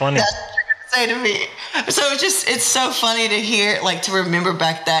 that is funny. That's what you're gonna say to me. So it's so funny to hear, like, to remember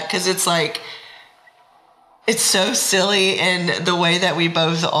back that, because it's like, it's so silly, and the way that we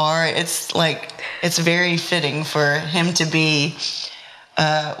both are, it's like, it's very fitting for him to be,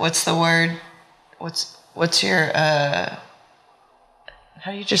 what's the word? What's your,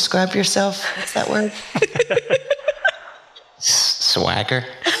 how do you describe yourself? What's that word? Swagger.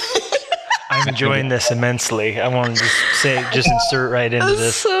 I'm enjoying this immensely. I want to just insert right into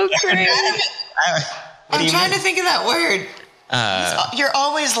this. So great. I'm trying to think of that word. You're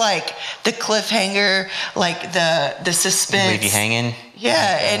always like the cliffhanger, like the suspense. Leave you hanging.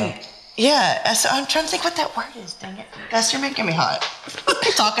 Yeah, and yeah. So I'm trying to think what that word is. Dang it, Gus, you're making me hot.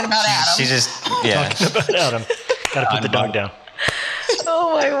 Talking about Adam. She just Talking about Adam. Got to put the dog down.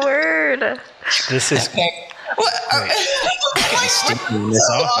 Oh my word. This is. Okay. this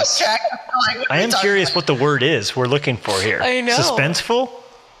off. I am curious what the word is we're looking for here. I know. Suspenseful?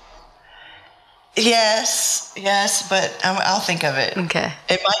 Yes, but I'll think of it. Okay.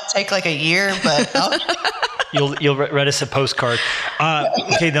 It might take like a year, but You'll write us a postcard.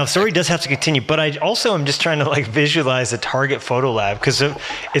 Okay, now the story does have to continue, but I also am just trying to like visualize a Target photo lab, because now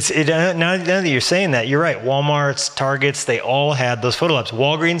that you're saying that, you're right. Walmart's, Targets, they all had those photo labs.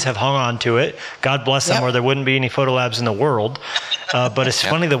 Walgreens have hung on to it. God bless them, or there wouldn't be any photo labs in the world. But it's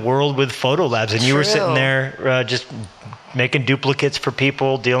funny, the world with photo labs, and you were sitting there just making duplicates for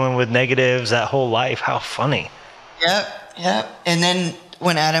people, dealing with negatives, that whole life. How funny. Yep. And then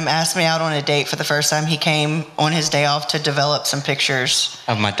when Adam asked me out on a date for the first time, he came on his day off to develop some pictures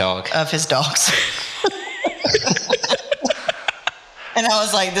of my dog, of his dogs. And I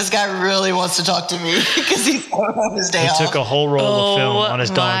was like, this guy really wants to talk to me because he's on his day off. He took a whole roll of film on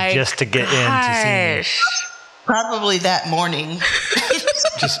his dog just to get in to see me. Probably that morning.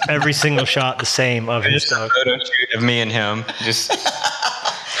 Just every single shot the same of his dog. A photo shoot of me and him.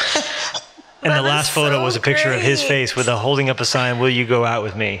 And the last photo was a picture of his face with holding up a sign, "Will you go out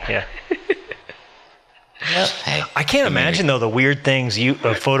with me?" Yeah. Yep. I can't imagine though the weird things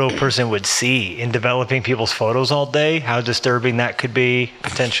a photo person would see in developing people's photos all day. How disturbing that could be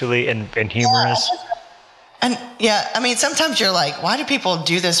potentially, and humorous. And I mean, sometimes you're like, why do people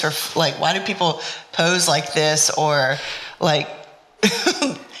do this, or like, why do people pose like this, or like,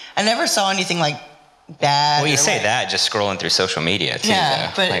 I never saw anything like bad. Well, you say that just scrolling through social media too.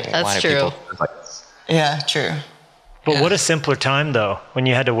 Yeah, but that's true. Yeah, true. But what a simpler time though, when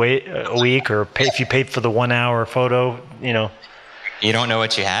you had to wait a week, or if you paid for the 1 hour photo, you don't know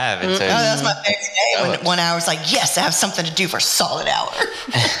what you have. And so that was my favorite day, when 1 hour was like, yes, I have something to do for a solid hour.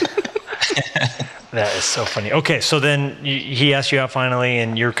 That is so funny. Okay, so then he asked you out finally,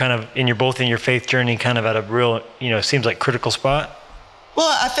 and you're both in your faith journey kind of at a real, seems like critical spot. Well,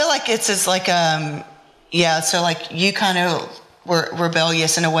 I feel like it's like, so like you kind of were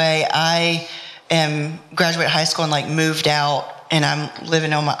rebellious in a way. I am graduated high school and like moved out, and I'm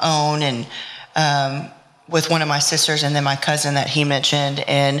living on my own, and with one of my sisters and then my cousin that he mentioned.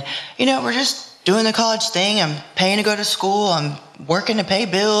 And, we're just doing the college thing. I'm paying to go to school. I'm working to pay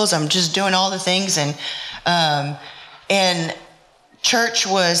bills. I'm just doing all the things. And church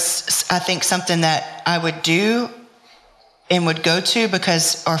was, I think, something that I would do and would go to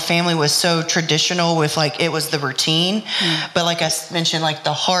because our family was so traditional with like, it was the routine. But like I mentioned, like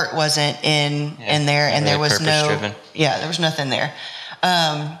the heart wasn't in there, and there was there was nothing there.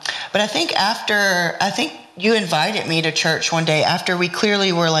 But I think you invited me to church one day after we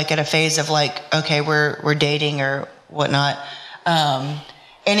clearly were like at a phase of like, okay, we're dating or whatnot. And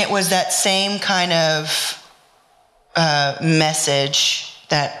it was that same kind of message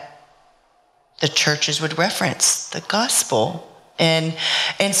that the churches would reference, the gospel. And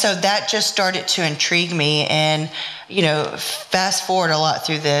so that just started to intrigue me. And, fast forward a lot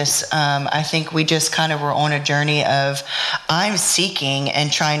through this, I think we just kind of were on a journey of I'm seeking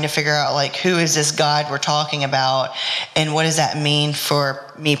and trying to figure out like, who is this God we're talking about? And what does that mean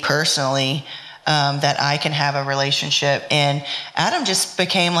for me personally, that I can have a relationship? And Adam just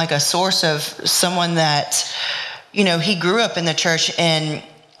became like a source of someone that, he grew up in the church and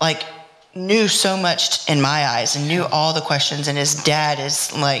like, knew so much in my eyes and knew all the questions, and his dad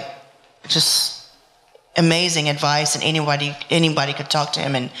is like just amazing advice, and anybody could talk to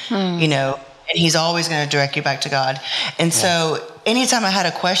him, and and he's always going to direct you back to God. And so anytime I had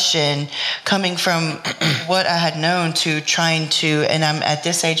a question coming from what I had known to trying to, and I'm at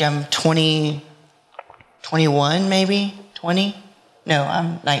this age, I'm 20, 21 maybe 20, no,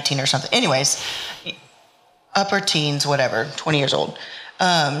 I'm 19 or something, anyways, upper teens, whatever, 20 years old.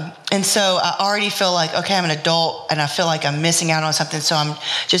 And so I already feel like, okay, I'm an adult and I feel like I'm missing out on something. So I'm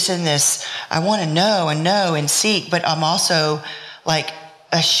just in this, I want to know and seek, but I'm also like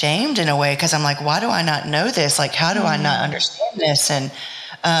ashamed in a way, because I'm like, why do I not know this? Like, how do I not understand this? And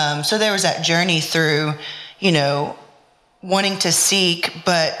so there was that journey through, wanting to seek,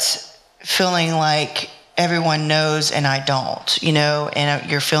 but feeling like everyone knows and I don't,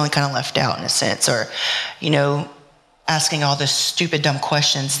 and you're feeling kind of left out in a sense, or, asking all the stupid, dumb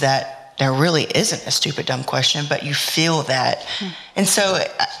questions that there really isn't a stupid, dumb question, but you feel that. And so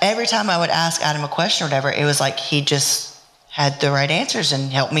every time I would ask Adam a question or whatever, it was like he just had the right answers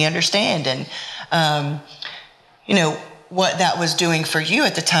and helped me understand. And, what that was doing for you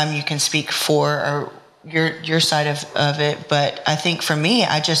at the time, you can speak for or your side of it. But I think for me,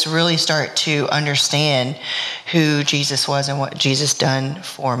 I just really start to understand who Jesus was and what Jesus done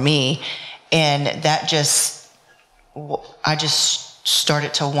for me. And that I just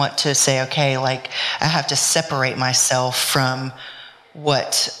started to want to say, okay, like I have to separate myself from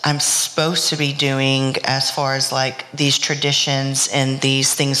what I'm supposed to be doing as far as like these traditions and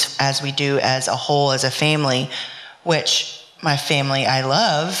these things as we do as a whole, as a family, which my family I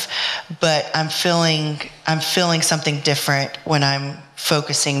love, but I'm feeling something different when I'm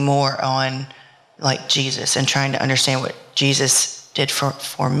focusing more on like Jesus and trying to understand what Jesus did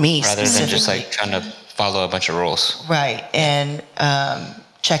for me. Rather than just like trying to follow a bunch of rules. Right. And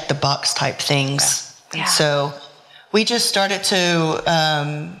check the box type things. Yeah. And so we just started to,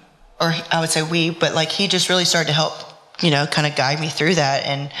 or I would say we, but like he just really started to help, kind of guide me through that.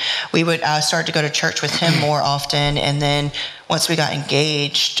 And I started to go to church with him more often. And then once we got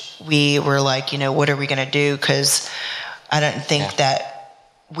engaged, we were like, what are we going to do? Because I didn't think that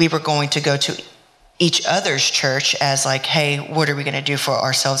we were going to go to each other's church as like, hey, what are we going to do for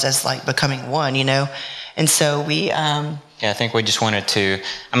ourselves as like becoming one, And so we... I think we just wanted to,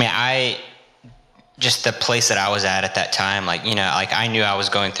 just the place that I was at that time, like, like I knew I was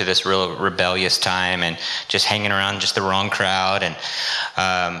going through this real rebellious time and just hanging around just the wrong crowd. And,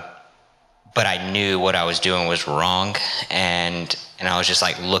 but I knew what I was doing was wrong. And I was just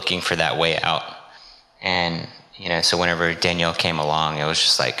like looking for that way out. And, so whenever Danielle came along, it was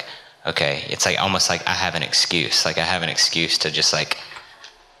just like, okay, it's like almost like I have an excuse. Like I have an excuse to just like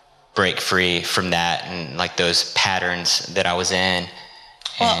break free from that and like those patterns that I was in.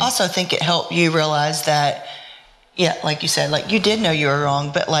 Well, I also think it helped you realize that, like you said, like you did know you were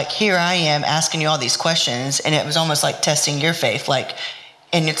wrong, but like here I am asking you all these questions, and it was almost like testing your faith. Like,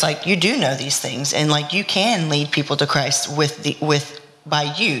 and it's like you do know these things, and like you can lead people to Christ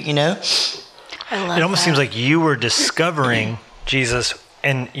by you. I love it almost that. seems like you were discovering Jesus,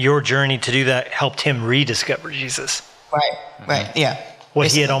 and your journey to do that helped him rediscover Jesus. Right, yeah. What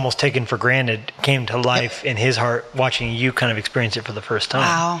he had almost taken for granted came to life in his heart, watching you kind of experience it for the first time.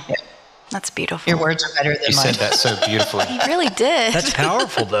 Wow. That's beautiful. Your words are better than you mine. said that so beautifully. He really did. That's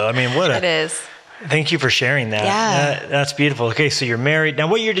powerful, though. It is. Thank you for sharing that. Yeah. That's beautiful. Okay, so you're married. Now,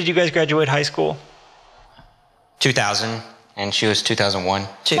 what year did you guys graduate high school? 2000, and she was 2001.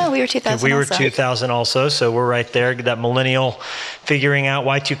 No, we were 2000 We were also. 2000 also, so we're right there. That millennial figuring out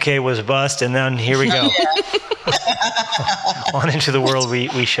Y2K was bust, and then here we go. On into the world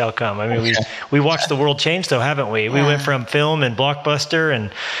we shall come. We watched the world change, though, haven't we? We went from film and Blockbuster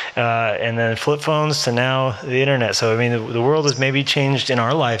and then flip phones to now the internet. So the world has maybe changed in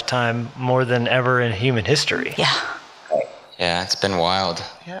our lifetime more than ever in human history. Yeah, it's been wild.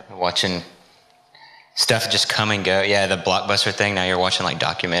 Watching stuff just come and go. Yeah, the Blockbuster thing. Now you're watching like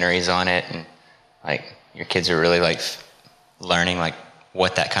documentaries on it, and like your kids are really like learning like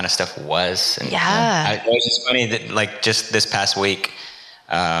what that kind of stuff was. And it was just funny that like just this past week,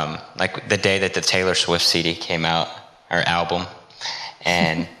 like the day that the Taylor Swift CD came out, or album,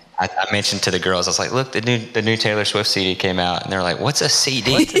 and I mentioned to the girls, I was like, look, the new Taylor Swift CD came out, and they're like, what's a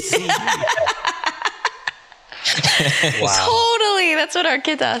CD? What's a CD? Wow. Totally. That's what our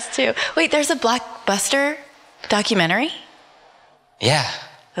kids asked too. Wait, there's a Blockbuster documentary? Yeah.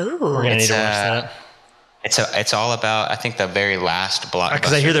 Ooh. We're going to need to watch that. It's all about, I think, the very last Blockbuster.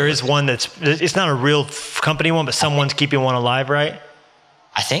 Because I hear there is one it's not a real company one, but someone's keeping one alive, right?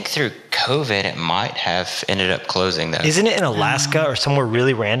 I think through COVID, it might have ended up closing, though. Isn't it in Alaska or somewhere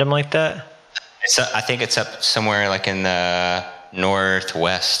really random like that? I think it's up somewhere like in the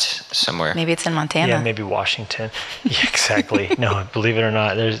northwest somewhere. Maybe it's in Montana. Yeah, maybe Washington. Yeah, exactly. No, believe it or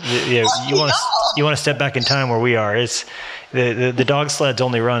not, you want to step back in time where we are. It's the dog sleds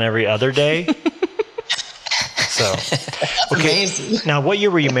only run every other day. So, okay. Amazing. Now, what year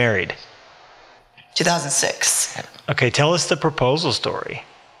were you married? 2006. Okay, tell us the proposal story.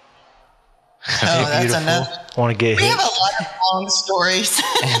 That's enough. Want to get We hit? have a lot of long stories.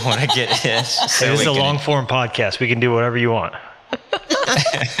 I want to get hit. So This is a long form podcast. We can do whatever you want.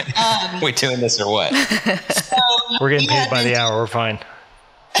 We doing this or what? We're getting paid by the hour. We're fine.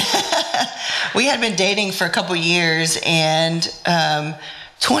 We had been dating for a couple years, and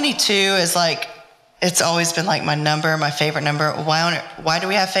 22 is like, it's always been like my favorite number. Why do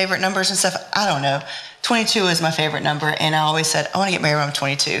we have favorite numbers and stuff? I don't know. 22 is my favorite number, and I always said, I want to get married when I'm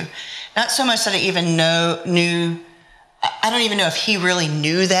 22. Not so much that I even knew, I don't even know if he really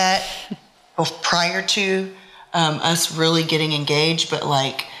knew that prior to us really getting engaged, but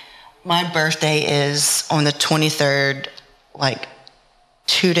like my birthday is on the 23rd, like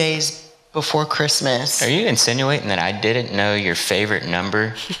 2 days before Christmas. Are you insinuating that I didn't know your favorite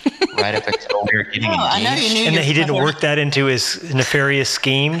number right up until we were getting engaged? I know you knew. And that he didn't work that into his nefarious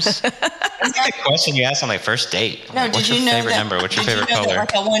schemes? That's the question you asked on my first date. No, What's did your you know favorite that, number? What's your did favorite you know color?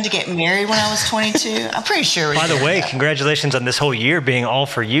 That, like I wanted to get married when I was 22. I'm pretty sure. By the way, congratulations on this whole year being all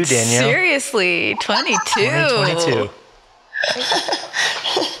for you, Danielle. Seriously, 22. 22.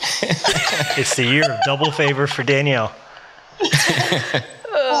 It's the year of double favor for Danielle.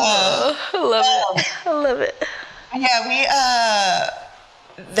 Oh, I love it. I love it. Yeah,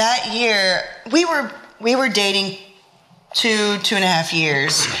 that year we were dating 2.5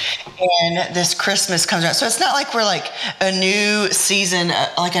 years, and this Christmas comes around. So it's not like we're like a new season,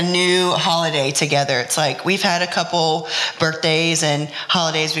 like a new holiday together. It's like we've had a couple birthdays and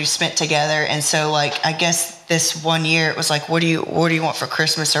holidays we've spent together, and so like I guess this one year it was like, what do you want for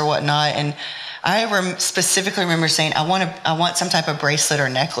Christmas or whatnot? And I specifically remember saying I want some type of bracelet or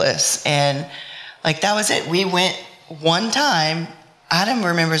necklace, and like that was it. We went one time. Adam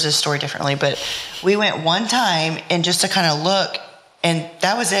remembers this story differently, but we went one time and just to kind of look, and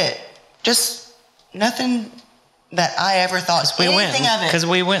that was it. Just nothing that I ever thought anything of it. Because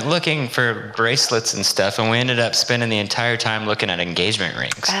we went looking for bracelets and stuff, and we ended up spending the entire time looking at engagement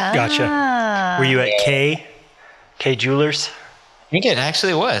rings. Gotcha. Were you at K Jewelers? I think it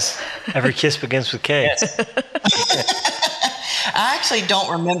actually was. Every kiss begins with K. Yes. I actually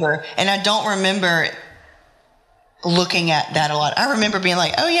don't remember, and I don't remember looking at that a lot. I remember being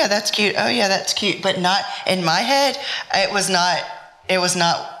like, oh yeah, that's cute. Oh yeah, that's cute. But not in my head. It was not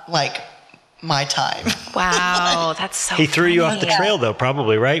like my time. Wow, that's so He threw you funny. off the trail though,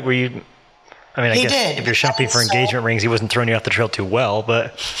 probably, right? Were you, I mean, I He guess did. if you're shopping for engagement rings, he wasn't throwing you off the trail too well,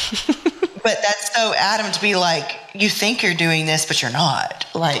 but. But that's so Adam to be like, you think you're doing this, but you're not.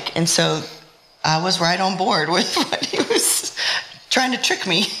 Like, and so I was right on board with what he was trying to trick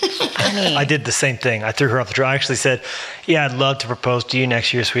me. Funny. I did the same thing. I threw her off the trail. I actually said, yeah, I'd love to propose to you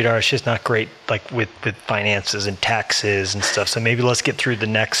next year, sweetheart. It's just not great, like with finances and taxes and stuff. So maybe let's get through the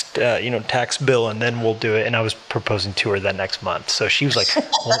next, tax bill and then we'll do it. And I was proposing to her that next month. So she was like,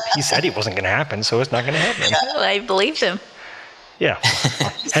 well, he said it wasn't going to happen, so it's not going to happen. I believed him. Yeah.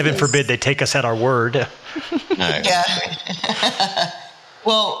 Heaven forbid they take us at our word. No. Yeah.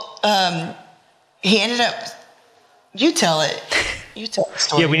 Well, he ended up, you tell it. You tell the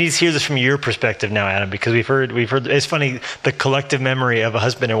story. Yeah, we need to hear this from your perspective now, Adam, because we've heard. It's funny, the collective memory of a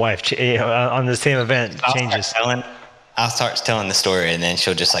husband and wife on the same event changes. I'll start telling the story, and then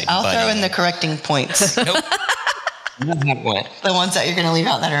she'll just like. I'll throw in the correcting points. Nope. The ones that you're going to leave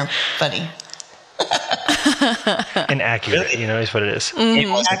out that are funny. Inaccurate, is what it is. It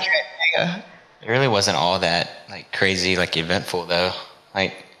was accurate. There you go. It really wasn't all that like crazy, like eventful though.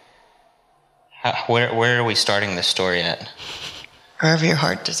 Like, where are we starting this story at? Wherever your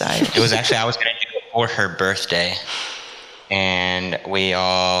heart desires. It was actually I was going to do it for her birthday, and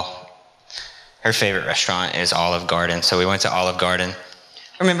her favorite restaurant is Olive Garden, so we went to Olive Garden.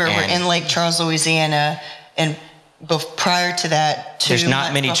 Remember, we're in Lake Charles, Louisiana, and prior to that, there's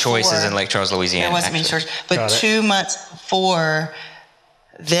not many choices in Lake Charles, Louisiana. There wasn't many choices, but 2 months before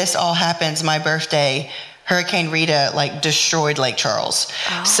this all happens, my birthday, Hurricane Rita destroyed Lake Charles.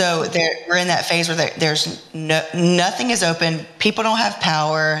 Oh. So we're in that phase where there's nothing is open. People don't have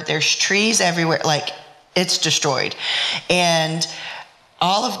power. There's trees everywhere. It's destroyed. And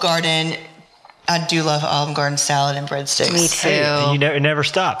Olive Garden, I do love Olive Garden salad and breadsticks. Me too. It never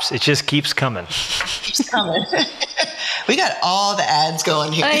stops. It just keeps coming. Keeps coming. We got all the ads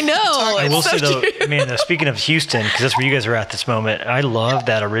going here. I know. I will say though, man, speaking of Houston, because that's where you guys are at this moment, I love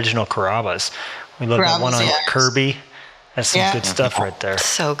that original Carrabba's. We love that one on Kirby. That's some good stuff right there.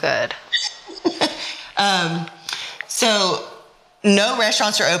 So good. So no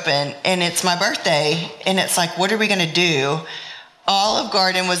restaurants are open, and it's my birthday, and it's like, what are we going to do? Olive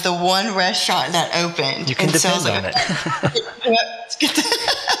Garden was the one restaurant that opened. You can depend on it. Let's get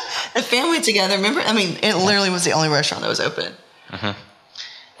the family together. Remember, it literally was the only restaurant that was open. Mm-hmm.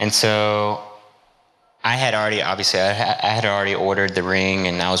 And so I had already ordered the ring,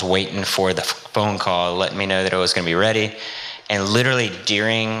 and I was waiting for the phone call letting me know that it was going to be ready. And literally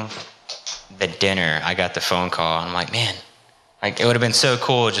during the dinner, I got the phone call. I'm like, man, it would have been so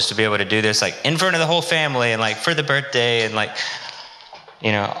cool just to be able to do this in front of the whole family and for the birthday and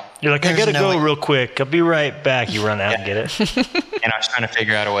You're like, I got to go real quick. I'll be right back. You run out and get it. And I was trying to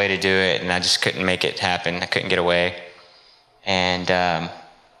figure out a way to do it, and I just couldn't make it happen. I couldn't get away. And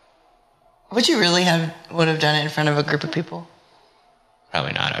would you really would have done it in front of a group of people?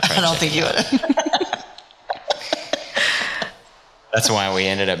 Probably not. I don't think you would have. That's why we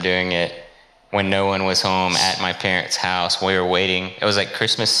ended up doing it when no one was home at my parents' house. We were waiting. It was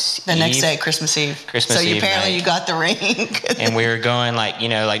Christmas Eve. The next day, Christmas Eve. Christmas Eve. So apparently you got the ring. And we were going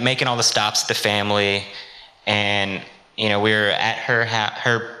making all the stops at the family. And, we were at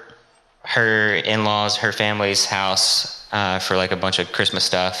her in-laws, her family's house for a bunch of Christmas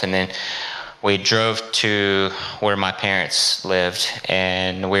stuff. And then we drove to where my parents lived,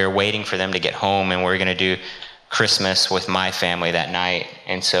 and we were waiting for them to get home, and we were going to do Christmas with my family that night.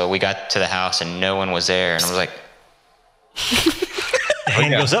 And so we got to the house and no one was there. And I was like,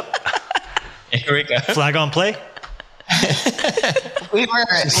 hand goes up. Here we go. Flag on play. We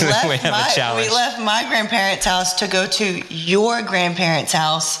left my grandparents' house to go to your grandparents'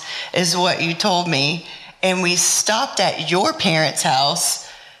 house, is what you told me. And we stopped at your parents' house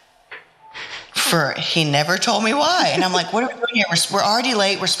he never told me why. And I'm like, what are we doing here? We're already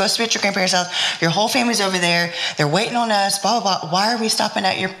late. We're supposed to be at your grandparents' house. Your whole family's over there. They're waiting on us, blah, blah, blah. Why are we stopping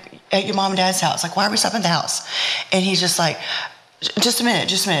at your mom and dad's house? Like, why are we stopping at the house? And he's just like, just a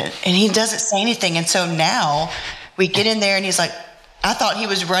minute. And he doesn't say anything. And so now we get in there and he's like, I thought he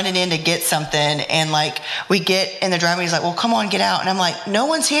was running in to get something. And like, we get in the driveway. He's like, well, come on, get out. And I'm like, no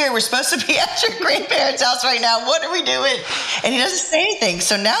one's here. We're supposed to be at your grandparents' house right now. What are we doing? And he doesn't say anything.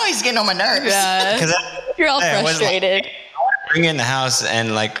 So now he's getting on my nerves. Yeah. You're all frustrated. Like, bring you in the house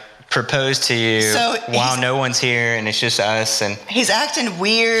and like propose to you while no one's here and it's just us. And he's acting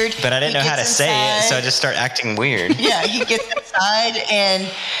weird. But I didn't know how to say it. So I just start acting weird. Yeah. He gets inside and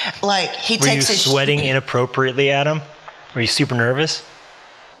like Were you sweating inappropriately at him? Were you super nervous?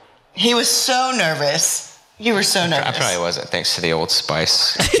 He was so nervous. You were so nervous. I probably wasn't, thanks to the Old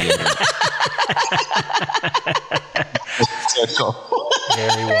Spice. So cool.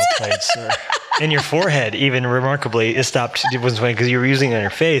 Very well played, sir. And your forehead, even remarkably, it wasn't sweating because you were using it on your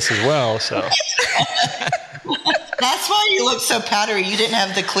face as well. So that's why you look so powdery. You didn't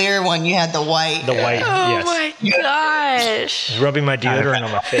have the clear one. You had the white. The white, yes. Oh my gosh. I was rubbing my deodorant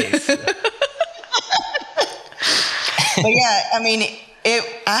on my face. But yeah, I mean,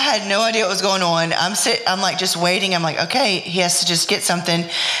 I had no idea what was going on. I'm like just waiting. I'm like, okay, he has to just get something.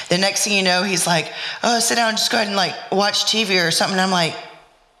 The next thing you know, he's like, oh, sit down, just go ahead and like watch TV or something. I'm like,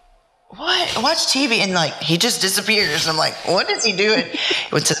 what? Watch TV? And like, he just disappears. I'm like, what is he doing?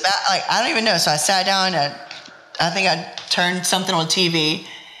 It went to the back, like, I don't even know. So I sat down and I think I turned something on TV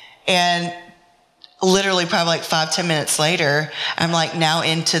and literally probably like 5-10 minutes later, I'm like now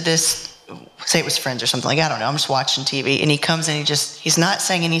into this, say it was Friends or something, like I don't know, I'm just watching TV and he comes in, he's not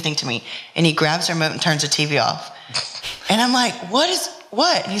saying anything to me and he grabs the remote and turns the TV off and I'm like,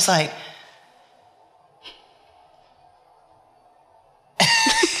 what? And he's like,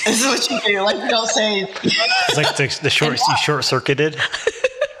 this is what you do, like you don't say. It's like the short-circuited.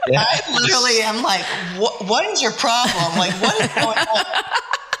 Yeah. I literally am like, what is your problem? Like, what is going on?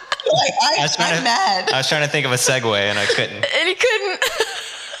 Like, I'm mad. I was trying to think of a segue and I couldn't. And he couldn't.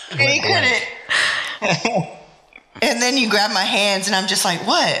 And then you grab my hands and I'm just like,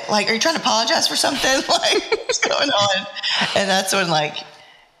 what? Like, are you trying to apologize for something? Like, what's going on? And that's when like,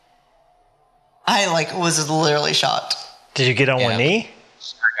 I like was literally shocked. Did you get on one knee?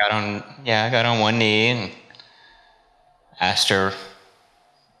 I got on one knee and asked her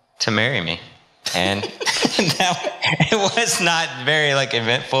to marry me. And it was not very like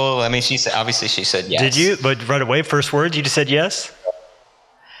eventful. I mean, she said yes. Did you? But right away, first words, you just said yes?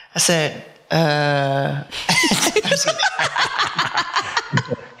 I said,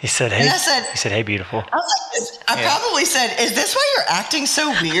 He said, hey. He said, hey, beautiful. I was like, I probably said, is this why you're acting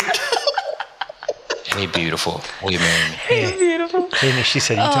so weird? Hey, beautiful. Will you marry me? Hey, beautiful. And she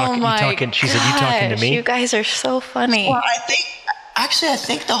said, you talking to me? You guys are so funny. Well, I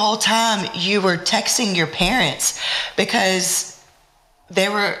think the whole time you were texting your parents because they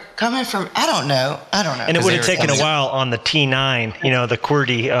were coming from, I don't know. And it would have taken a while on the T9, the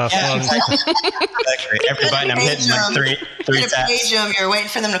QWERTY phone. Exactly. Every button I'm hitting like three taps. You're waiting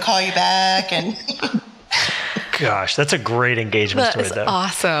for them to call you back. And gosh, that's a great engagement story, though. That's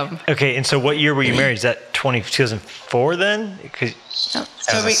awesome. Okay, and so what year were you married? Is that 2004 then? So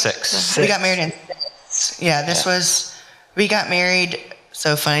 2006. We got married in 6. Yeah, we got married.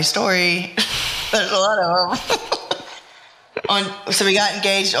 So funny story. There's a lot of them. So we got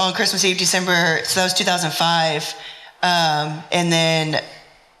engaged on Christmas Eve, December. So that was 2005. And then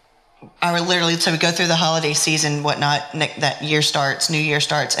so we go through the holiday season, whatnot. That year starts, New Year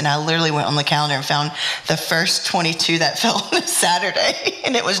starts. And I literally went on the calendar and found the first 22 that fell on a Saturday.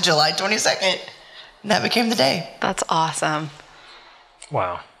 And it was July 22nd. And that became the day. That's awesome.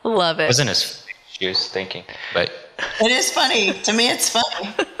 Wow. Love it. Wasn't as she was thinking, but. It is funny. To me, it's funny.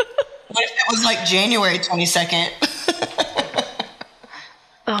 What if it was like January 22nd?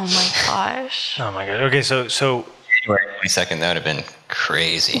 Oh my gosh. Oh my god. Okay, so January 22nd, that would have been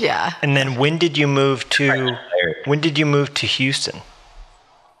crazy. Yeah. And then when did you move to Houston?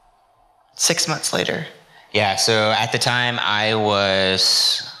 6 months later. Yeah, so at the time I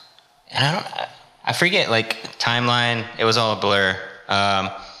was, and I forget like timeline. It was all a blur.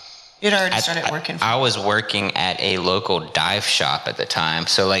 You'd already started working. I was working at a local dive shop at the time.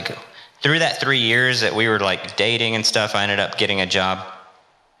 So like through that 3 years that we were like dating and stuff, I ended up getting a job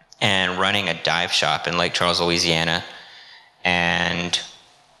and running a dive shop in Lake Charles, Louisiana. And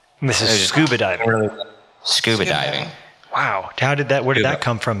this is scuba diving. Scuba diving. Wow. Where did that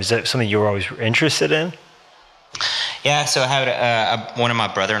come from? Is that something you were always interested in? Yeah, so I had one of my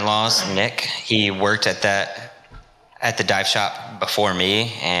brother-in-laws, Nick. He worked at the dive shop before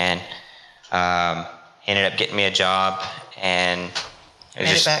me, and he ended up getting me a job, and I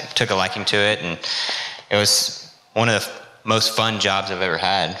just took a liking to it, and it was one of the most fun jobs I've ever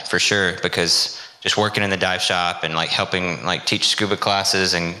had, for sure, because just working in the dive shop and like helping like teach scuba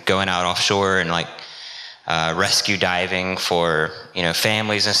classes and going out offshore and like rescue diving for, you know,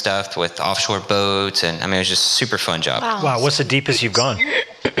 families and stuff with offshore boats. And I mean, it was just a super fun job. Wow. What's the deepest you've gone?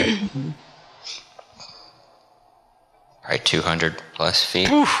 Probably 200 plus feet.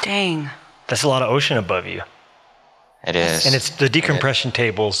 Oof, dang. That's a lot of ocean above you. It is. And it's the decompression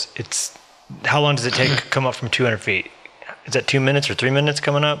tables. It's how long does it take to come up from 200 feet? Is that 2 minutes or 3 minutes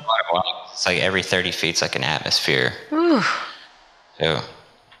coming up? It's like every 30 feet is like an atmosphere. Ooh. So,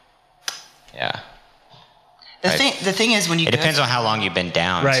 yeah. The thing is when you it depends on how long you've been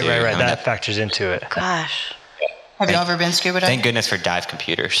down. Right. too. I mean, That factors into it. Gosh. have you ever been scuba diving? Thank goodness for dive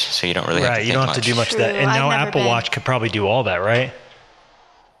computers, so you don't really have to think you don't have to do much of that. True. And I've now never Apple been. Watch could probably do all that, right?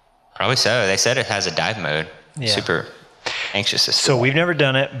 Probably so. They said it has a dive mode. Yeah. Super anxious to see. So we've never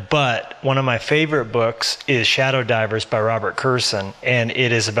done it, but one of my favorite books is Shadow Divers by Robert Kurson, and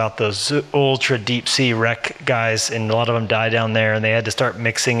it is about those ultra deep sea wreck guys, and a lot of them die down there, and they had to start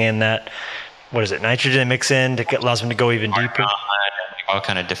mixing in that, what is it, nitrogen they mix in to allows them to go even deeper? All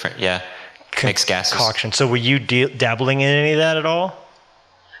kind of different, mixed gases. Concoction. So were you dabbling in any of that at all?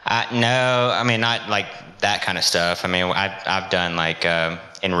 No, I mean, not like that kind of stuff. I mean, I've done like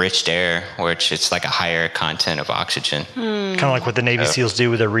enriched air, which it's like a higher content of oxygen. Kind of like what the Navy SEALs do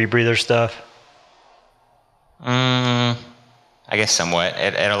with their rebreather stuff? I guess somewhat.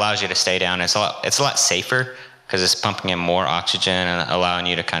 It allows you to stay down. It's a lot safer because it's pumping in more oxygen and allowing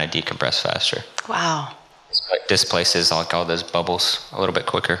you to kind of decompress faster. Wow. It displaces like all those bubbles a little bit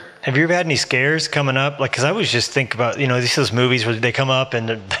quicker. Have you ever had any scares coming up? Like, because I always just think about, you know, these movies where they come up and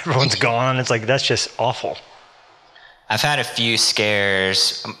everyone's gone. It's like, that's just awful. I've had a few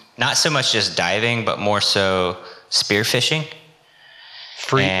scares, not so much just diving, but more so spearfishing.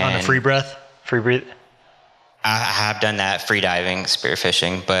 On a free breath? Free breathe? I have done that, free diving,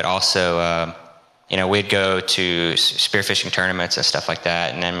 spearfishing, but also, you know, we'd go to spearfishing tournaments and stuff like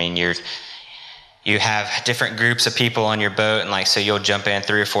that. And I mean, you have different groups of people on your boat, and like, so you'll jump in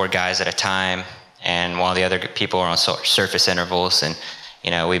 3 or 4 guys at a time, and while the other people are on surface intervals, and,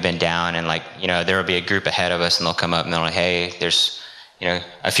 you know, we've been down, and like, you know, there will be a group ahead of us, and they'll come up and they're like, hey, there's, you know,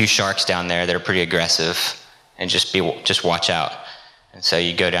 a few sharks down there that are pretty aggressive, and just watch out. And so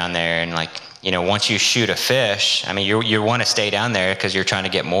you go down there, and like, you know, once you shoot a fish, I mean, you want to stay down there because you're trying to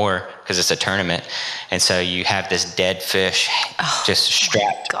get more because it's a tournament. And so you have this dead fish just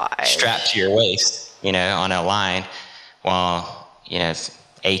strapped to your waist, you know, on a line while, you know,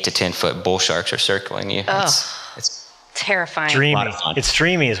 8 to 10 foot bull sharks are circling you. It's terrifying. Dreamy. A lot of fun. It's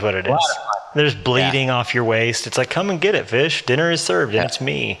dreamy is what it is. There's bleeding off your waist. It's like, come and get it, fish. Dinner is served, and it's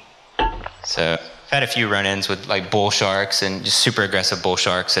me. So I've had a few run-ins with like bull sharks and just super aggressive bull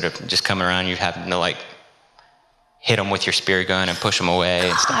sharks that are just coming around. You having to like hit them with your spear gun and push them away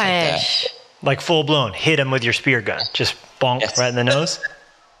and stuff like that. Like full blown, hit him with your spear gun. Just bonk right in the nose.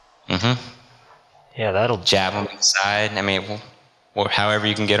 Mm-hmm. Yeah, that'll jab them inside. I mean, however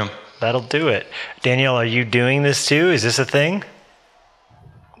you can get them. That'll do it. Danielle, are you doing this too? Is this a thing?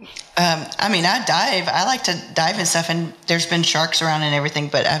 I mean, I dive. I like to dive and stuff, and there's been sharks around and everything,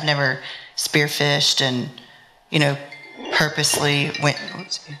 but I've never spearfished and, you know, purposely went.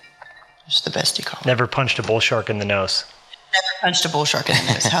 What's the best you call it? Never punched a bull shark in the nose. Never punched a bull shark in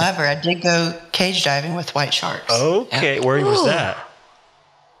the nose. However, I did go cage diving with white sharks. Okay, where was that?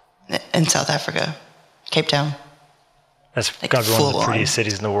 In South Africa, Cape Town. That's like got to be one of the full prettiest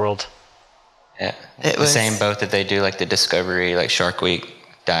cities in the world. Yeah, it the was same boat that they do like the Discovery, like Shark Week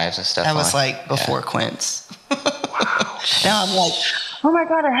dives and stuff. That was like before Quints. Wow. Now I'm like, oh my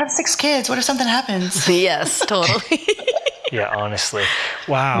God, I have 6 kids. What if something happens? Yes, totally. Yeah, honestly.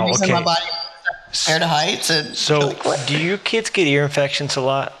 Wow. I'm Okay. my body scared of heights. And So, do your kids get ear infections a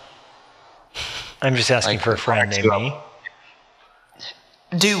lot? I'm just asking for a friend named me.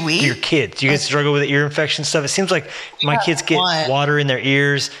 Do we? Your kids. Do you guys struggle with the ear infection stuff? It seems like my kids get water in their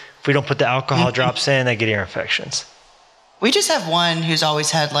ears. If we don't put the alcohol drops in, they get ear infections. We just have one who's always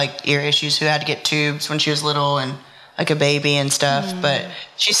had like ear issues, who had to get tubes when she was little and like a baby and stuff. But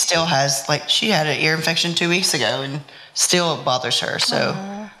she still has, like, she had an ear infection 2 weeks ago and still bothers her. So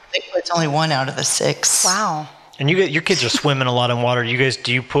It's only 1 out of the 6. Wow. And your kids are swimming a lot in water.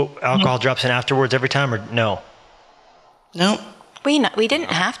 Do you put alcohol drops in afterwards every time, or no? Nope. We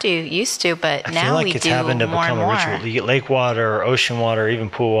didn't have to, used to, but I now feel like we it's do having to more and become a more. ritual. You get lake water or ocean water, or even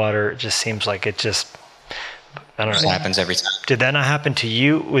pool water. It just seems like I don't It know. happens every time. Did that not happen to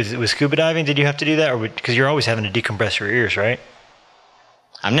you with scuba diving? Did you have to do that, or because you're always having to decompress your ears, right?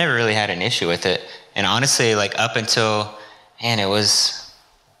 I've never really had an issue with it, and honestly, like up until, man, it was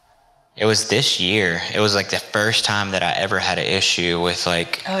this year. It was like the first time that I ever had an issue with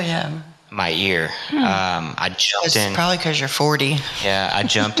like Oh, yeah. my ear. I jumped It's in. probably because you're 40. Yeah, I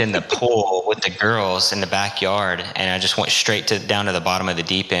jumped in the pool with the girls in the backyard, and I just went straight down to the bottom of the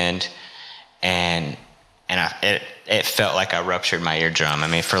deep end, and it felt like I ruptured my eardrum. I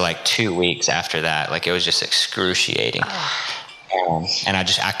mean, for like 2 weeks after that, like it was just excruciating. And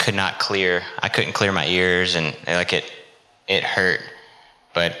I couldn't clear my ears, and like it hurt,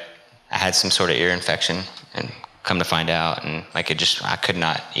 but I had some sort of ear infection, and come to find out, and like I could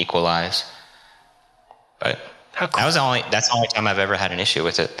not equalize. But that's the only time I've ever had an issue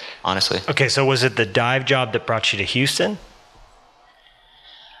with it, honestly. Okay, so was it the dive job that brought you to Houston?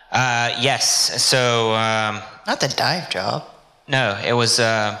 Yes. So Not the dive job. no, it was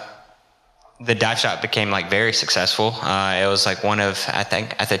the dive shop became like very successful. It was like I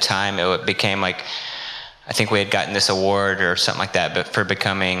think at the time it became like, I think we had gotten this award or something like that, but for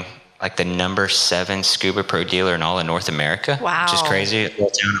becoming like the number 7 scuba pro dealer in all of North America. Wow. Which is crazy. Little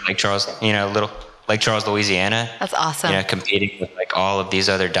town in Lake Charles, little Lake Charles, Louisiana. That's awesome. Competing with like all of these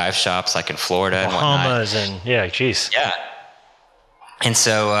other dive shops like in Florida and whatnot. Bahamas and geez. Yeah. And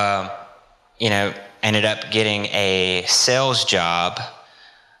so, ended up getting a sales job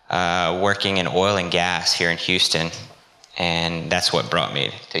working in oil and gas here in Houston. And that's what brought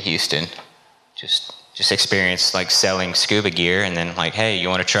me to Houston. Just experienced like selling scuba gear, and then like, hey, you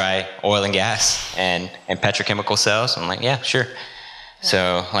want to try oil and gas and petrochemical sales? I'm like, yeah, sure.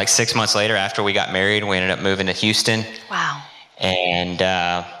 So like 6 months later, after we got married, we ended up moving to Houston. Wow.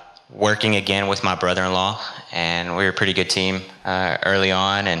 And working again with my brother-in-law, and we were a pretty good team early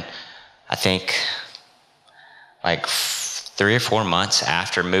on. And I think like 3 or 4 months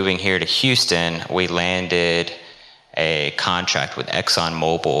after moving here to Houston, we landed a contract with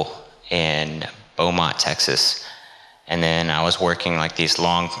ExxonMobil in Beaumont, Texas. And then I was working like these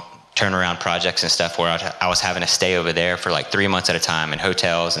long turnaround projects and stuff where I was having to stay over there for like 3 months at a time in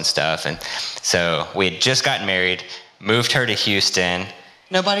hotels and stuff. And so we had just gotten married, moved her to Houston.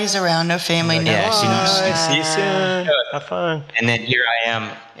 Nobody's around, no family, no. Yeah, see you soon. Have fun. And then here I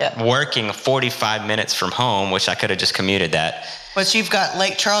am working 45 minutes from home, which I could have just commuted that. But you've got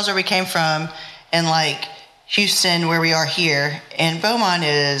Lake Charles, where we came from, and like Houston, where we are here, and Beaumont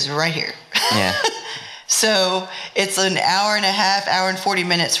is right here. Yeah. So it's an hour and a half, hour and 40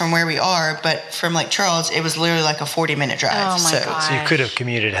 minutes from where we are, but from Lake Charles, it was literally like a 40-minute drive. Oh my God. So you could have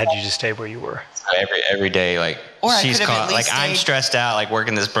commuted had you just stayed where you were. Every day, like Or I she's could have at called, like least I'm stayed- stressed out, like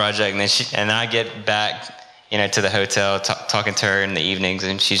working this project, and then I get back, to the hotel, talking to her in the evenings,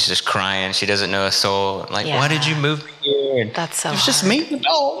 and she's just crying. She doesn't know a soul. I'm like, why did you move me here? And That's so It's just hard. me and the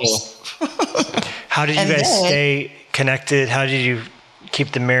dogs. How did you And guys then- stay connected? How did you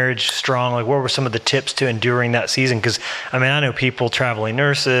keep the marriage strong? Like, what were some of the tips to enduring that season? Because, I mean, I know people, traveling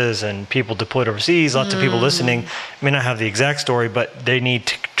nurses and people deployed overseas, lots of people listening may not have the exact story, but they need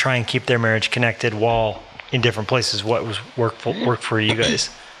to try and keep their marriage connected while in different places. What was work for you guys?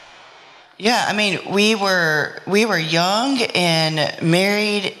 Yeah, I mean, we were young and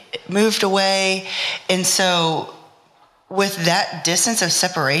married, moved away, and so with that distance of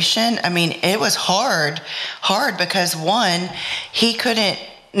separation, I mean, it was hard because one, he couldn't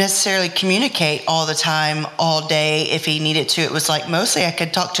necessarily communicate all the time, all day if he needed to. It was like mostly I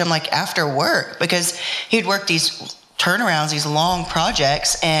could talk to him like after work because he'd work these turnarounds, these long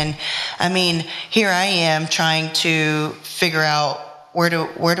projects, and I mean, here I am trying to figure out where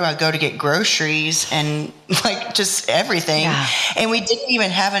do I go to get groceries and like just everything. Yeah. And we didn't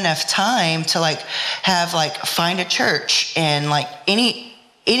even have enough time to find a church and like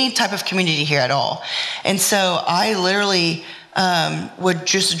any type of community here at all. And so I literally would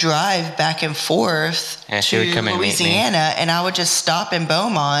just drive back and forth she would to come and meet me. Louisiana, and I would just stop in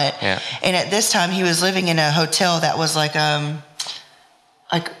Beaumont. Yeah. And at this time he was living in a hotel that was like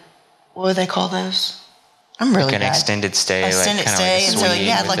what do they call those? I'm really Like an bad. extended stay, Extended like stay, and so he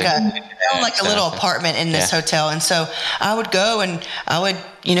had like a little apartment. apartment in this hotel, and so I would go and I would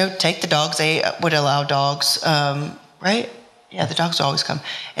take the dogs. They would allow dogs, right? Yeah, the dogs would always come,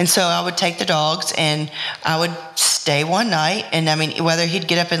 and so I would take the dogs and I would stay one night. And I mean, whether he'd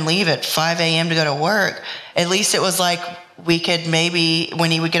get up and leave at 5 a.m. to go to work, at least it was like we could maybe, when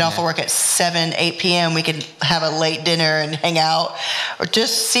he would get off of work at 7, 8 p.m., we could have a late dinner and hang out or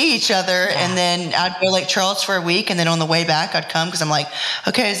just see each other. Yeah. And then I'd go Lake Charles for a week. And then on the way back, I'd come because I'm like,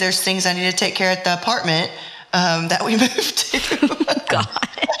 okay, there's things I need to take care of at the apartment that we moved to.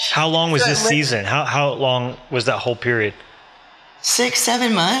 Gosh. How long was this season? How long was that whole period?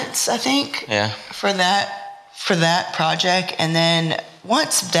 6-7 months, I think. Yeah. For that project. And then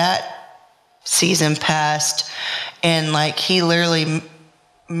once that season passed, and like he literally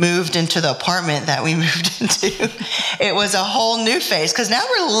moved into the apartment that we moved into, it was a whole new phase because now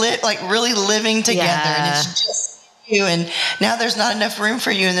we're really living together, and it's just you. And now there's not enough room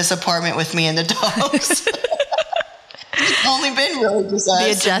for you in this apartment with me and the dogs. It's only been really just us.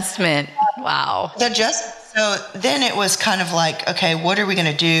 The adjustment. Wow. So then it was kind of like, okay, what are we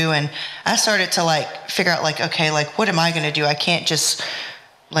going to do? And I started to like figure out like, okay, like what am I going to do? I can't just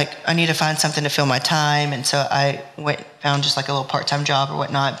I need to find something to fill my time. And so I found just like a little part-time job or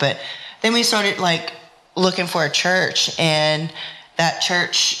whatnot. But then we started like looking for a church, and that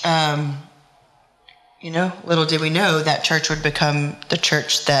church, little did we know that church would become the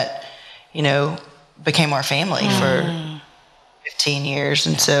church that, became our family for 15 years.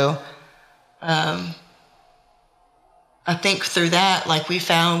 And so, I think through that, like we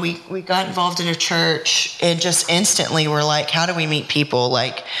found, we got involved in a church, and just instantly we're like, how do we meet people?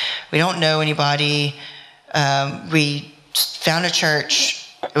 Like, we don't know anybody. We found a church.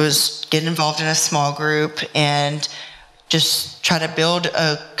 It was getting involved in a small group and just try to build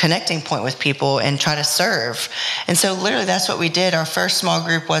a connecting point with people and try to serve. And so literally that's what we did. Our first small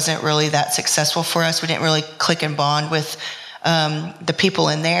group wasn't really that successful for us. We didn't really click and bond with the people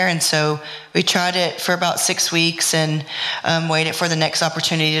in there. And so we tried it for about 6 weeks and waited for the next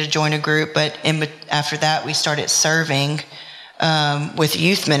opportunity to join a group. But after that, we started serving with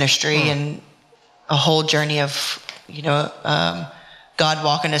youth ministry and a whole journey of, God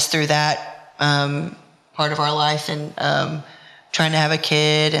walking us through that part of our life, and trying to have a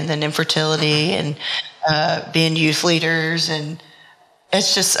kid, and then infertility, and being youth leaders. And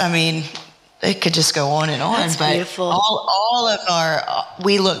it's just, it could just go on and on. That's but beautiful. All of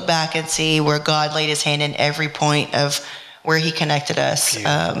we look back and see where God laid his hand in every point of where he connected us.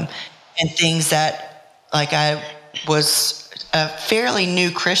 And things that, like, I was a fairly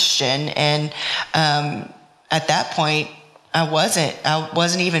new Christian, and at that point I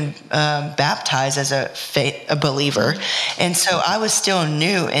wasn't even baptized as a believer. And so I was still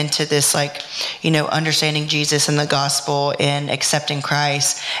new into this, understanding Jesus and the gospel and accepting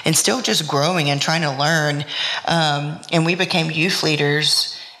Christ, and still just growing and trying to learn. And we became youth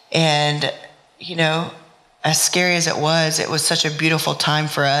leaders, and, as scary as it was such a beautiful time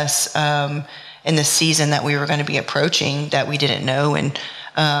for us in the season that we were going to be approaching that we didn't know. And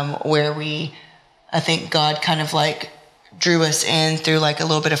where I think God kind of drew us in through a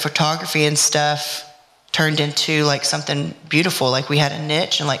little bit of photography and stuff, turned into something beautiful. We had a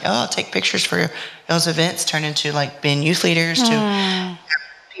niche, and I'll take pictures for those events, turned into being youth leaders to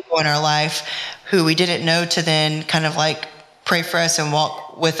people in our life who we didn't know, to then kind of pray for us and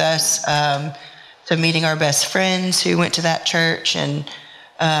walk with us, to meeting our best friends who went to that church. And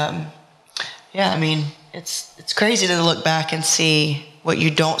it's crazy to look back and see what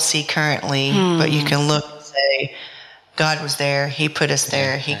you don't see currently, but you can look and say, God was there. He put us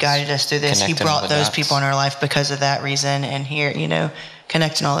there. He guided us through this. He brought those people in our life because of that reason. And here,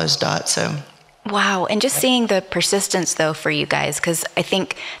 connecting all those dots. So, wow. And just seeing the persistence though for you guys, because I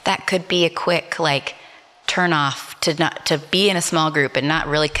think that could be a quick turn off to be in a small group and not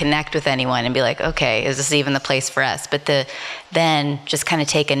really connect with anyone and be like, okay, is this even the place for us? But then just kind of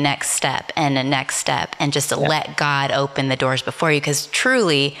take a next step and just to let God open the doors before you. Because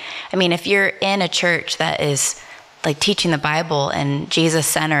truly, if you're in a church that is teaching the Bible and Jesus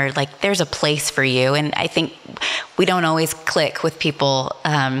centered, there's a place for you. And I think we don't always click with people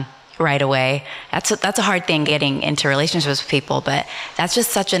right away. That's a hard thing, getting into relationships with people, but that's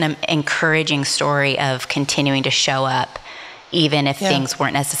just such an encouraging story of continuing to show up, even if things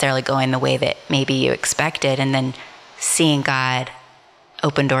weren't necessarily going the way that maybe you expected, and then seeing God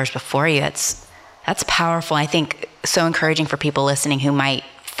open doors before you. That's powerful. I think so encouraging for people listening who might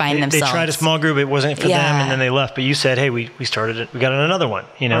find themselves. They tried a small group, it wasn't for them, and then they left. But you said, hey, we started it. We got on another one,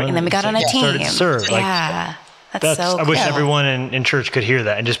 and then we got on a team. Started to serve. That's so cool. I wish everyone in church could hear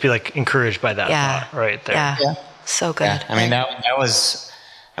that and just be encouraged by that thought right there. Yeah. So good. Yeah. That was,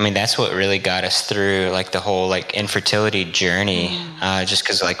 that's what really got us through the whole infertility journey. Just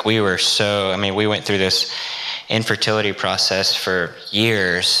because we were we went through this infertility process for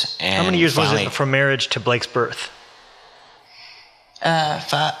years. And how many years was it from marriage to Blake's birth?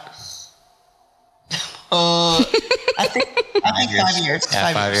 5. I think 5 years.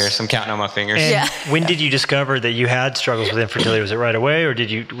 Yeah, 5 years. I'm counting on my fingers. And when did you discover that you had struggles with infertility? Was it right away, or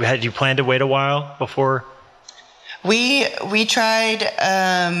had you planned to wait a while before? We tried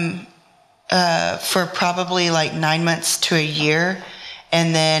for probably like 9 months to a year,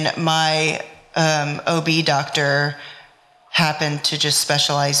 and then my OB doctor happened to just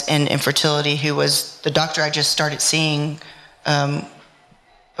specialize in infertility, who was the doctor I just started seeing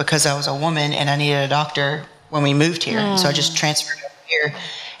because I was a woman and I needed a doctor when we moved here. So I just transferred over here.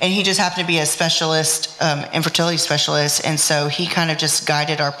 And he just happened to be a specialist, infertility specialist. And so he kind of just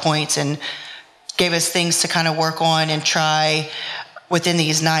guided our points and gave us things to kind of work on and try within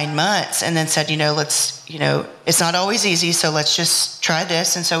these 9 months, and then said, it's not always easy, so let's just try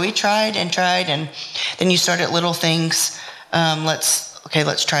this. And so we tried, and then you start at little things. Let's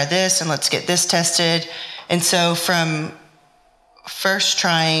try this, and let's get this tested. And so from first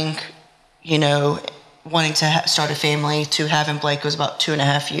trying, wanting to start a family to having Blake was about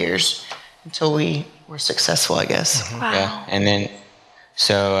 2.5 years until we were successful, I guess. Mm-hmm. Wow. Yeah. And then,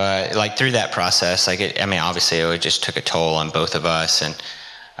 so through that process, obviously it just took a toll on both of us. And,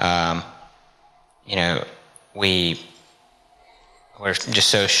 we're just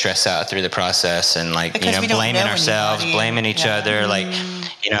so stressed out through the process and blaming ourselves, blaming each other,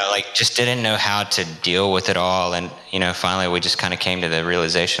 just didn't know how to deal with it all. And, finally we just kind of came to the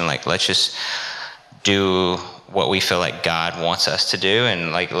realization, let's just do what we feel like God wants us to do.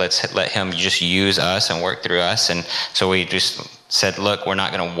 And let's let him just use us and work through us. And so we just said, look, we're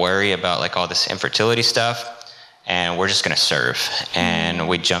not going to worry about all this infertility stuff, and we're just going to serve. And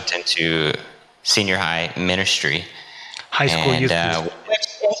we jumped into senior high ministry. High school youth group.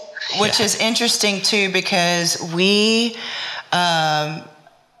 Which is interesting too, because we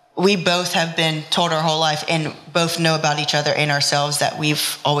both have been told our whole life and both know about each other and ourselves that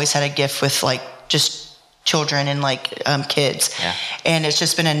we've always had a gift with just children and kids. Yeah. And it's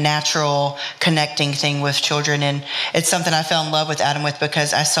just been a natural connecting thing with children. And it's something I fell in love with Adam with,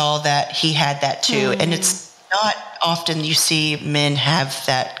 because I saw that he had that too. And it's not often you see men have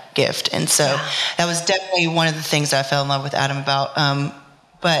that gift. And so that was definitely one of the things I fell in love with Adam about.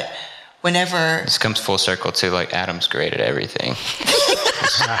 But whenever this comes full circle to Adam's great at everything.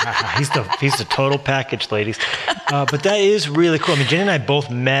 He's the total package, ladies. But that is really cool. Jennie and I both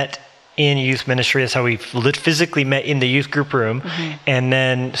met in youth ministry. That's how we physically met, in the youth group room, and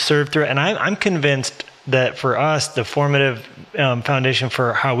then served through it. And I'm convinced that for us, the formative foundation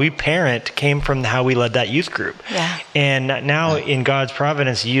for how we parent came from how we led that youth group. Yeah. And now in God's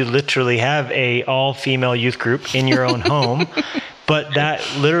providence, you literally have a all-female youth group in your own home. But that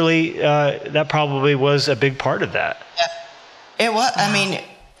literally, that probably was a big part of that. Yeah. It was.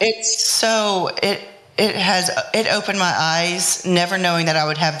 It opened my eyes, never knowing that I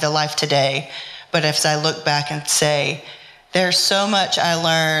would have the life today. But as I look back and say, there's so much I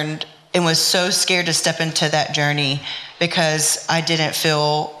learned and was so scared to step into that journey, because I didn't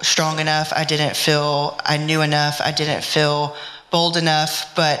feel strong enough. I didn't feel I knew enough. I didn't feel bold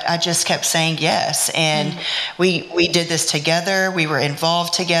enough, but I just kept saying yes. And we did this together. We were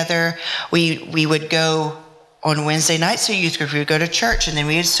involved together. We would go on Wednesday nights to youth group. We would go to church, and then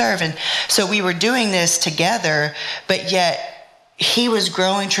we would serve. And so we were doing this together, but yet he was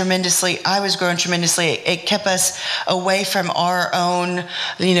growing tremendously. I was growing tremendously. It kept us away from our own,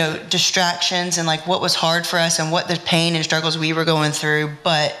 distractions and what was hard for us and what the pain and struggles we were going through.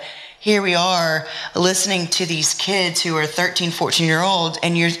 But here we are listening to these kids who are 13, 14-year-olds,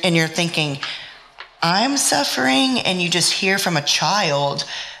 and you're thinking, I'm suffering, and you just hear from a child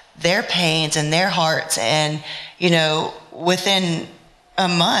their pains and their hearts. And, within a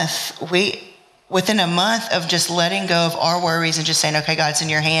month of just letting go of our worries and just saying, okay, God, it's in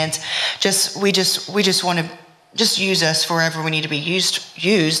your hands. We just want to just use us for wherever we need to be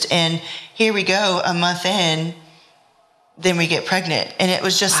used. And here we go, a month in, then we get pregnant. And it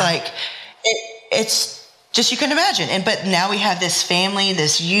was just it's just, you couldn't imagine. But now we have this family,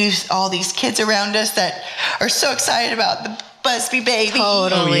 this youth, all these kids around us that are so excited about the Busby baby.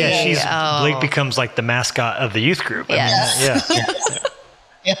 Totally. Oh yeah, Blake becomes the mascot of the youth group. Yes.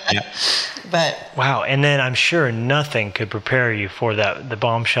 Yeah. But wow. And then I'm sure nothing could prepare you for the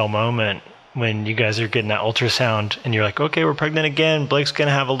bombshell moment when you guys are getting that ultrasound and you're like, okay, we're pregnant again. Blake's going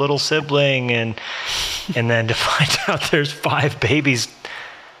to have a little sibling. And then to find out there's 5 babies.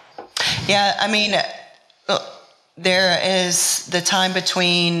 Yeah. There is the time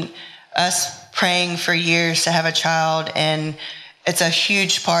between us praying for years to have a child, and it's a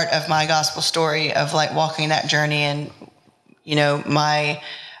huge part of my gospel story of walking that journey. And my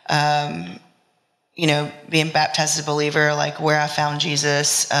being baptized as a believer, where I found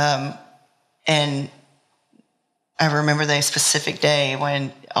Jesus, and I remember the specific day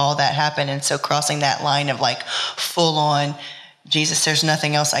when all that happened. And so crossing that line of like full on, Jesus, there's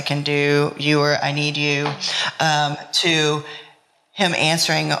nothing else I can do. I need you, to him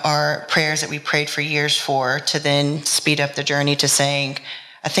answering our prayers that we prayed for years for, to then speed up the journey to saying,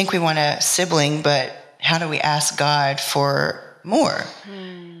 I think we want a sibling, but how do we ask God for more?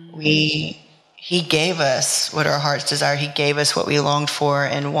 He gave us what our hearts desire. He gave us what we longed for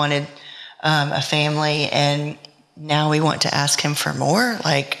and wanted, a family. And now we want to ask him for more.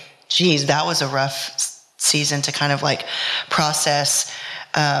 Like, geez, that was a rough season to kind of like process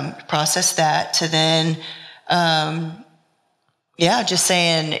that, to then, just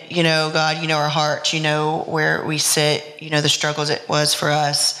saying, God, our hearts, where we sit, the struggles it was for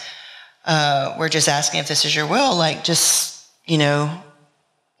us. We're just asking if this is your will, like just,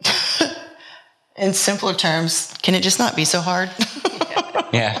 in simpler terms, can it just not be so hard?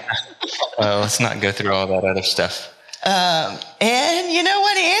 Yeah. Well, let's not go through all that other stuff. And you know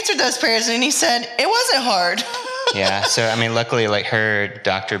what? He answered those prayers and he said, it wasn't hard. Yeah. So, I mean, luckily, like her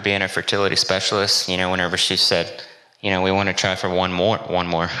doctor being a fertility specialist, whenever she said, we want to try for one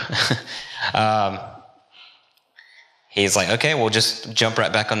more. He's like, okay, we'll just jump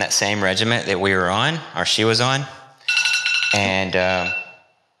right back on that same regimen that we were on, or she was on. And,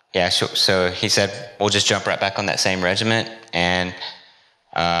 so he said, we'll just jump right back on that same regimen. And,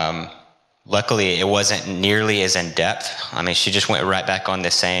 luckily, it wasn't nearly as in depth. I mean, she just went right back on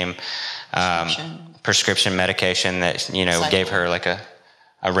the same prescription medication that, gave her like a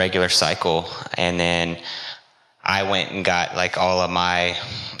regular cycle. And then I went and got like all of my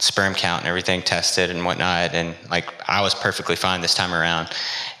sperm count and everything tested and whatnot. And like, I was perfectly fine this time around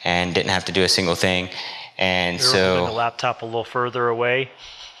and didn't have to do a single thing. And You're moving the laptop a little further away.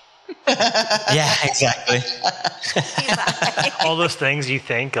 Yeah, exactly. All those things you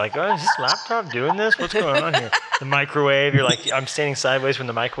think like, oh, is this laptop doing this? What's going on here? The microwave, you're like, I'm standing sideways when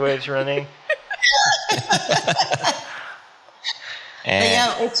the microwave's running.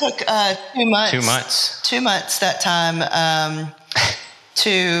 And it took 2 months. 2 months. 2 months that time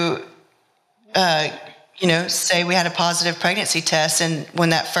to, say we had a positive pregnancy test. And when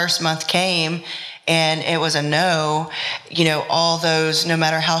that first month came and it was a no, all those, no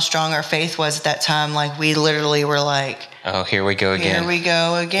matter how strong our faith was at that time, like we literally were like, oh, here we go again. Here we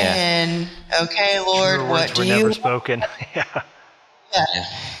go again. Yeah. Okay, Lord, what do you... never spoken. Yeah.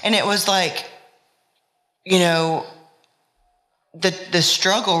 And it was like, the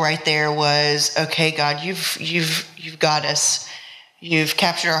struggle right there was, okay, God, you've got us. You've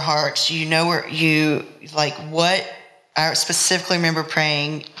captured our hearts. What I specifically remember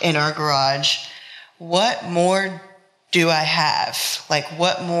praying in our garage, what more do I have? Like,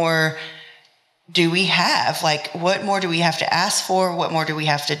 what more do we have? Like, what more do we have to ask for? What more do we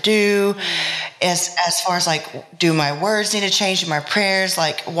have to do? As far as like, do my words need to change? Do my prayers?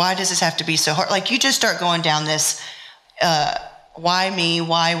 Like, why does this have to be so hard? Like, you just start going down this, why me?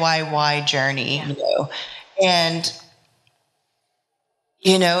 Why journey? And,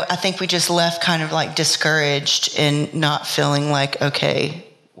 I think we just left kind of like discouraged and not feeling like, okay,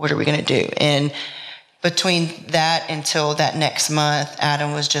 what are we going to do? And between that until that next month,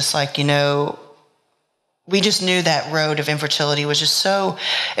 Adam was just like, we just knew that road of infertility was just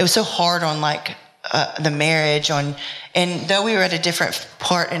it was so hard on like the marriage and though we were at a different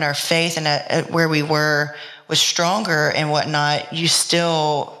part in our faith and at where we were was stronger and whatnot, you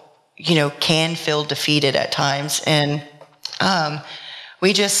still, can feel defeated at times. And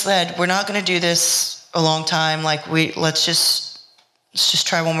we just said, we're not going to do this a long time. Like let's just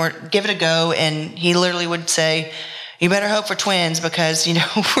try one more, give it a go. And he literally would say, you better hope for twins because,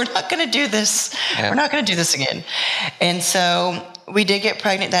 we're not going to do this. Yeah. We're not going to do this again. And so we did get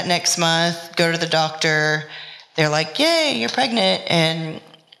pregnant that next month, go to the doctor. They're like, yay, you're pregnant. And,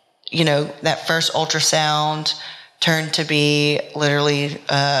 that first ultrasound turned to be literally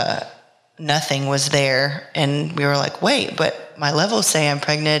nothing was there. And we were like, wait, but my levels say I'm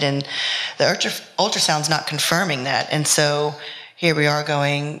pregnant and the ultrasound's not confirming that. And so here we are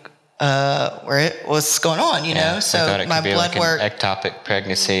going, what's going on, Yeah, So it my could be blood like work. an ectopic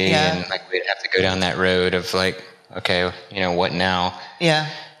pregnancy and like we'd have to go down that road of like, okay, what now? Yeah.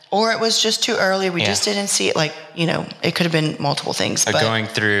 Or it was just too early. We just didn't see it. Like, it could have been multiple things. But going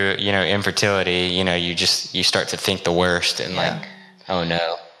through, infertility, you start to think the worst and like, oh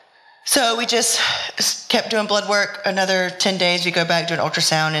no. So we just kept doing blood work. Another 10 days, we go back to an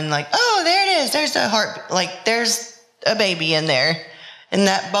ultrasound and like, oh, there it is. There's the heart. Like there's a baby in there. In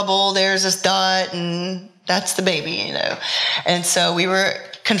that bubble, there's this dot and that's the baby, And so we were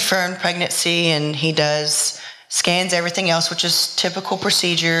confirmed pregnancy and he scans everything else, which is typical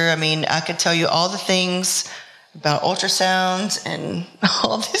procedure. I mean, I could tell you all the things about ultrasounds and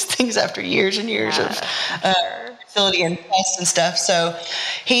all these things after years and years of fertility and tests and stuff. So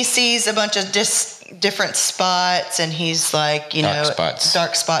he sees a bunch of different spots, and he's like,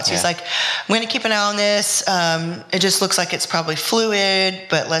 dark spots. He's like, I'm going to keep an eye on this. It just looks like it's probably fluid,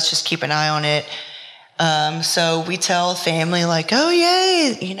 but let's just keep an eye on it. So we tell family like, oh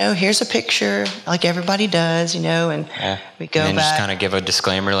yay, here's a picture, like everybody does, and we go and back. Just kind of give a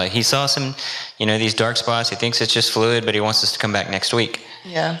disclaimer, like he saw some, these dark spots. He thinks it's just fluid, but he wants us to come back next week.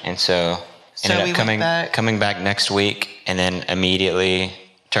 Yeah. And so ended up coming back next week, and then immediately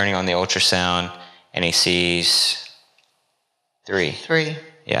turning on the ultrasound, and he sees 3. 3.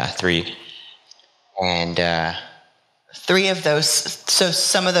 Yeah, 3. And 3 of those, so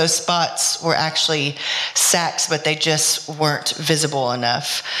some of those spots were actually sacs, but they just weren't visible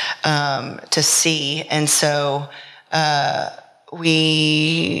enough to see. And so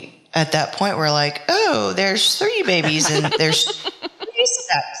we, at that point, were like, oh, there's 3 babies, and there's 3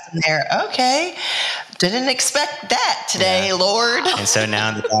 sacs in there. Okay. Didn't expect that today, Lord. And so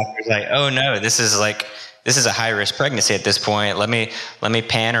now the doctor's like, oh no, this is a high risk pregnancy at this point. Let me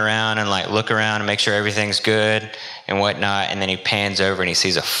pan around and like look around and make sure everything's good and whatnot. And then he pans over and he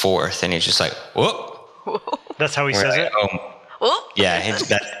sees a 4th, and he's just like, whoop. That's how he says it? Whoop. Yeah, that's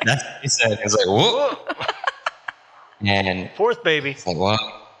what he said. He's like, whoop. And 4th baby. He's like, what?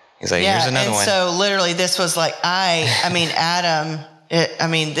 He's like, here's another one. So literally this was like, Adam,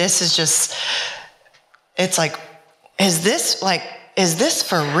 this is just, it's like, is this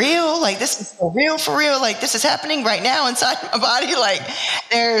for real? Like, this is for real? Like, this is happening right now inside my body? Like,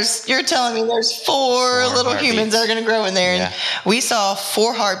 you're telling me there's 4 little humans that are going to grow in there. And we saw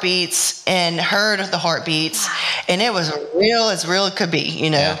 4 heartbeats and heard the heartbeats, and it was as real as could be,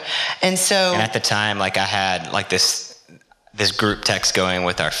 And so. And at the time, like, I had like this group text going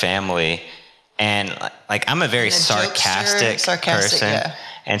with our family, and like, I'm a very sarcastic person. Yeah.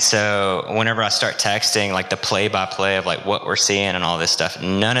 And so whenever I start texting, like the play-by-play of like what we're seeing and all this stuff,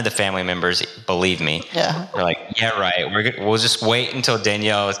 none of the family members believe me. Yeah. They're like, yeah, right. We'll just wait until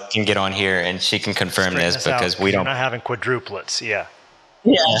Danielle can get on here and she can confirm this, because we don't. We're not having quadruplets. Yeah.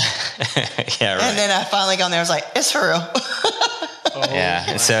 Yeah. Yeah, right. And then I finally got on there. I was like, it's for real. Yeah.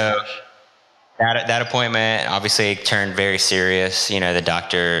 And so that appointment obviously turned very serious. The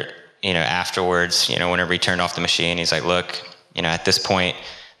doctor, afterwards, whenever he turned off the machine, he's like, look, at this point,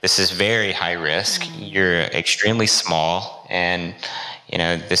 this is very high risk. You're extremely small. And,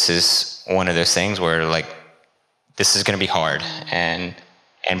 this is one of those things where like, this is going to be hard.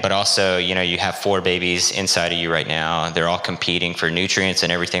 But also, you have 4 babies inside of you right now. They're all competing for nutrients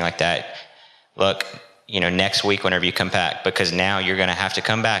and everything like that. Look, next week, whenever you come back, because now you're going to have to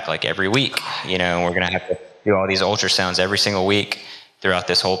come back like every week, and we're going to have to do all these ultrasounds every single week throughout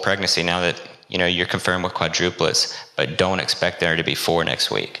this whole pregnancy, now that you're confirmed with quadruplets, but don't expect there to be 4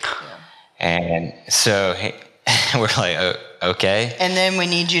 next week. Yeah. And so we're like, okay. And then we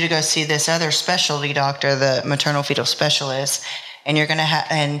need you to go see this other specialty doctor, the maternal fetal specialist, and you're going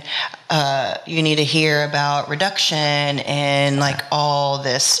to you need to hear about reduction and like all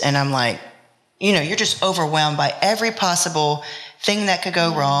this. And I'm like, you're just overwhelmed by every possible thing that could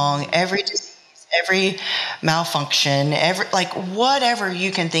go wrong, every disease, every malfunction, whatever you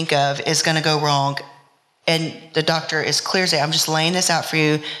can think of is going to go wrong. And the doctor is clear saying, I'm just laying this out for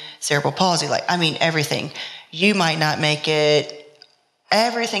you, cerebral palsy, everything. You might not make it,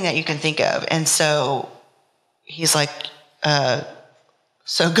 everything that you can think of. And so he's like,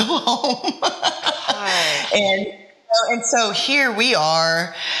 so go home. And so here we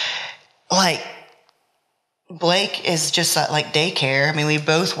are, like, Blake is just like daycare. We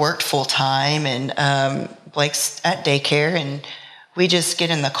both worked full time, and Blake's at daycare, and we just get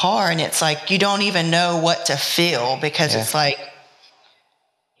in the car, and it's like you don't even know what to feel, because it's like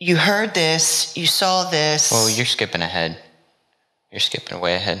you heard this, you saw this. Well, you're skipping ahead. You're skipping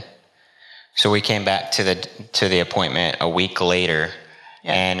way ahead. So we came back to the appointment a week later,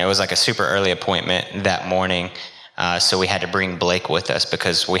 and it was like a super early appointment that morning. So we had to bring Blake with us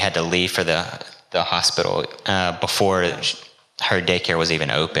because we had to leave for the hospital before her daycare was even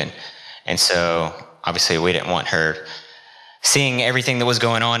open. And so obviously we didn't want her seeing everything that was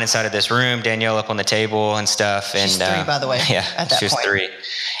going on inside of this room, Danielle up on the table and stuff. She's 3, by the way. Yeah, at that she was point. 3.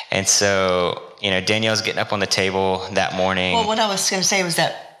 And so, Danielle's getting up on the table that morning. Well, what I was going to say was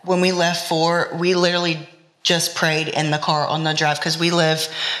that when we left we literally just prayed in the car on the drive, because we live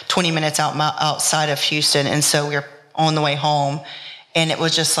 20 minutes outside of Houston. And so we were on the way home, and it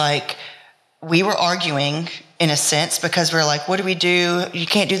was just like, we were arguing in a sense, because we're like, what do we do? You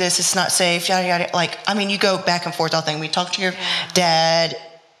can't do this. It's not safe. Yada, yada. You go back and forth all thing. We talked to your dad,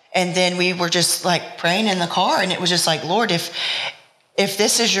 And then we were just like praying in the car, and it was just like, Lord, if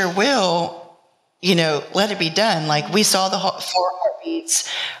this is your will, let it be done. Like, we saw the 4 heartbeats.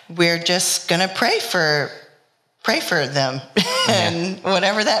 We're just going to pray for them and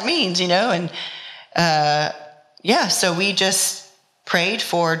whatever that means, and so we just prayed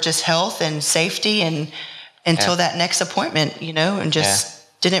for just health and safety and until that next appointment, and just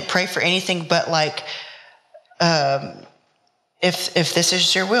didn't pray for anything but like, if this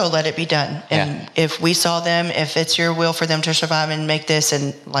is your will, let it be done. And if we saw them, if it's your will for them to survive and make this,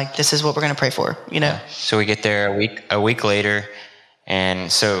 and like, this is what we're going to pray for, So we get there a week later,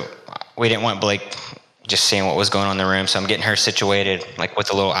 and so we didn't want Blake just seeing what was going on in the room. So I'm getting her situated, like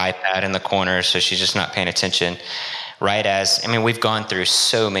with a little iPad in the corner, so she's just not paying attention. We've gone through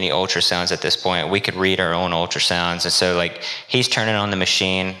so many ultrasounds at this point. We could read our own ultrasounds. And so like, he's turning on the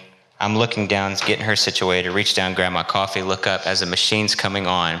machine. I'm looking down, getting her situated, reach down, grab my coffee, look up as the machine's coming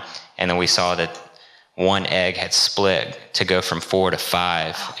on. And then we saw that one egg had split to go from 4 to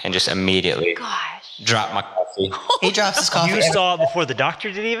 5, and just immediately dropped my coffee. He drops his coffee. You saw it before the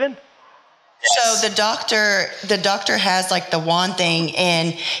doctor did even? So the doctor has like the wand thing,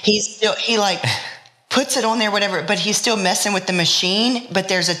 and he like puts it on there, whatever, but he's still messing with the machine. But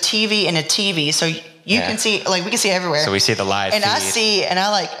there's a TV and a TV, so you can see, like, we can see everywhere. So we see the live and feed. I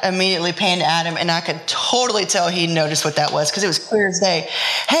like immediately panned at him, and I could totally tell he noticed what that was, because it was clear as day.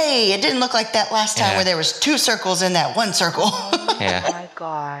 Hey, it didn't look like that last time where there was 2 circles in that 1 circle. Oh my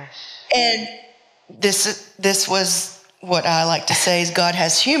gosh. And this was what I like to say is God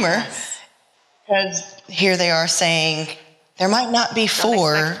has humor. Because here they are saying there might not be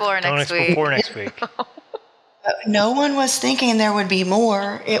 4. Don't expect 4 next week. No one was thinking there would be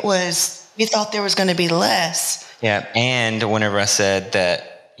more. We thought there was going to be less. Yeah, and whenever I said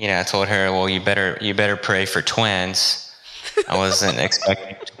that, I told her, well, you better pray for twins. I wasn't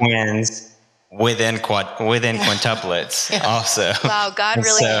expecting twins within quintuplets also. Wow, God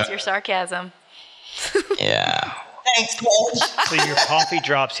really hates your sarcasm. Yeah. Thanks, Coach. So your coffee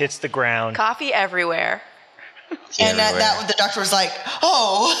drops, hits the ground. Coffee everywhere. And that the doctor was like,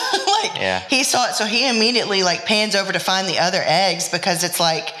 he saw it. So he immediately like pans over to find the other eggs, because it's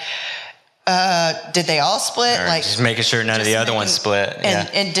like, did they all split? Or like, just making sure none of the other ones split.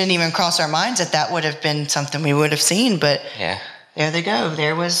 And didn't even cross our minds that would have been something we would have seen. But there they go.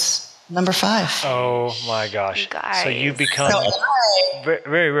 There was number 5. Oh my gosh! Guys. So you become very,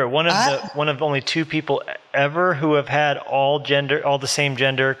 very rare. One of only 2 people ever who have had all the same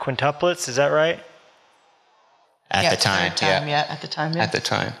gender quintuplets. Is that right? At the time. At the time. At the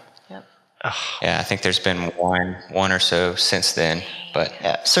time. Yep. Yeah, I think there's been one or so since then, but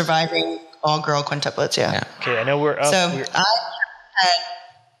surviving all-girl quintuplets. Yeah. Okay, I know we're up. So I had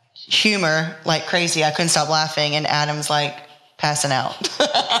humor like crazy. I couldn't stop laughing, and Adam's like passing out.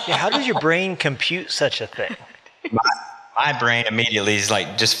 How does your brain compute such a thing? My brain immediately is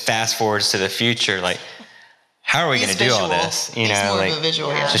like, just fast forwards to the future. Like, how are we going to do all this? He's more of a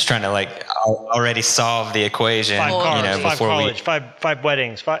visual, just trying to like already solve the equation. 5 cars, 5 before college, 5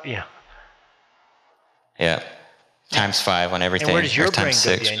 weddings, 5. Yeah. Times 5 on everything. And where does your brain go,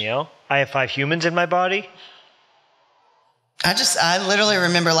 6. Danielle? I have 5 humans in my body. I literally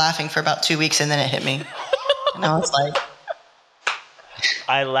remember laughing for about 2 weeks, and then it hit me. And I was like,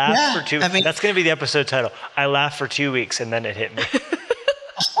 I laughed for 2 weeks. That's going to be the episode title. I laughed for 2 weeks, and then it hit me.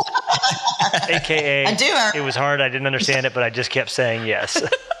 AKA, it was hard. I didn't understand it, but I just kept saying yes.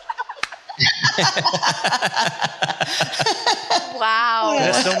 Wow.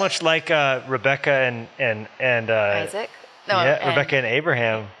 That's so much like Rebecca and Isaac? No, Rebecca and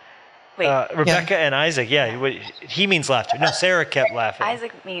Abraham. Wait. Rebecca and Isaac, he means laughter. No, Sarah kept laughing.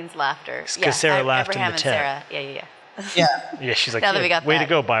 Isaac means laughter. Because Sarah laughed Abraham in the tent. and Sarah. Yeah, she's like, now that we got way that. to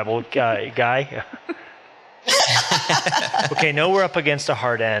go, Bible guy. Okay, no, we're up against a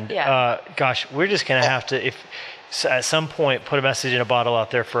hard end. Gosh, we're just going to have to, at some point, put a message in a bottle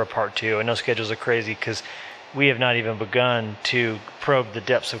out there for a part 2. I know schedules are crazy because we have not even begun to probe the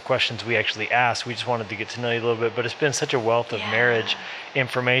depths of questions we actually asked. We just wanted to get to know you a little bit, but it's been such a wealth of marriage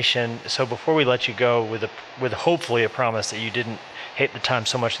information. So before we let you go with hopefully a promise that you didn't hate the time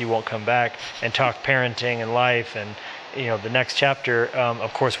so much that you won't come back and talk parenting and life and the next chapter,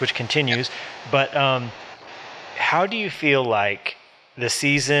 of course, which continues. But how do you feel like the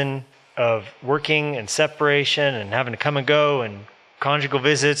season of working and separation and having to come and go and conjugal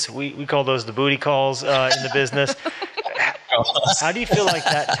visits, we call those the booty calls in the business. How do you feel like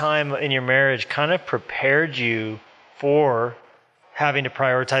that time in your marriage kind of prepared you for having to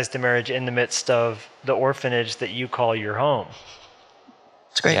prioritize the marriage in the midst of the orphanage that you call your home?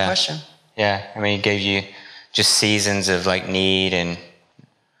 It's a great question. Yeah, it gave you just seasons of like need and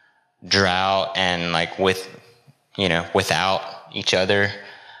drought and like without each other,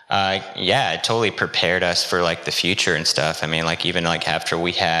 it totally prepared us for like the future and stuff. I mean, like even like after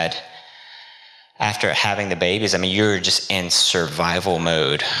having the babies, I mean, you're just in survival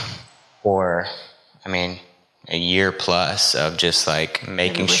mode for, I mean, a year plus of just like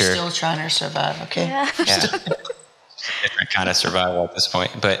making sure. We're still trying to survive, okay? Yeah. Different kind of survival at this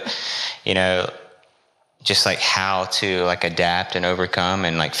point. But, just like how to like adapt and overcome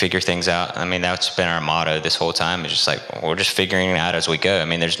and like figure things out. I mean, that's been our motto this whole time. It's just like, we're just figuring it out as we go. I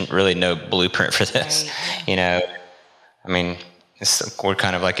mean, there's really no blueprint for this, I mean, we're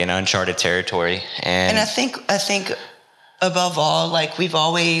kind of like in uncharted territory. And I think above all, like we've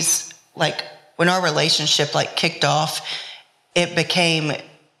always, like when our relationship like kicked off, it became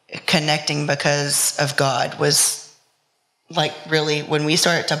connecting because of God. Was like really when we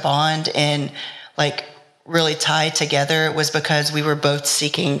started to bond and like really tied together, was because we were both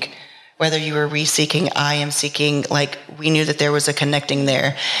seeking, whether you were re-seeking, I am seeking, like we knew that there was a connecting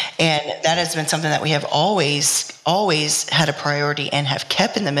there. And that has been something that we have always had a priority and have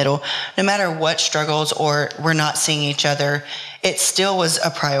kept in the middle. No matter what struggles or we're not seeing each other, it still was a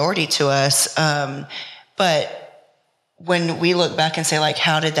priority to us. But when we look back and say like,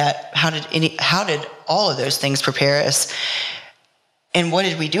 how did all of those things prepare us? And what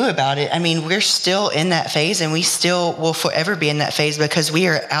did we do about it? I mean, we're still in that phase, and we still will forever be in that phase because we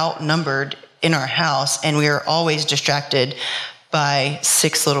are outnumbered in our house, and we are always distracted by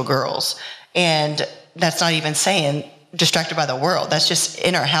 6 little girls. And that's not even saying distracted by the world. That's just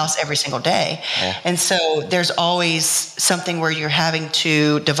in our house every single day. Yeah. And so there's always something where you're having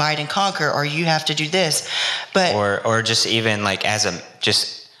to divide and conquer, or you have to do this. But or just even like as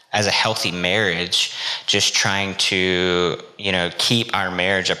a healthy marriage, just trying to, keep our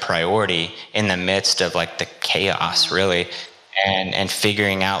marriage a priority in the midst of like the chaos, really, and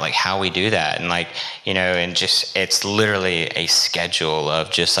figuring out like how we do that. And like, and just, it's literally a schedule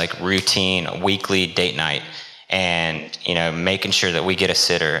of just like routine weekly date night and, making sure that we get a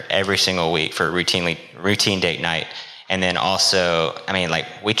sitter every single week for routine date night. And then also, I mean, like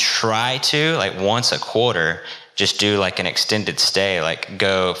we try to like once a quarter, just do like an extended stay, like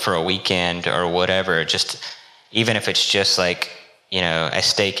go for a weekend or whatever, just even if it's just like, a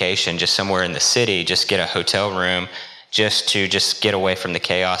staycation just somewhere in the city, just get a hotel room just to just get away from the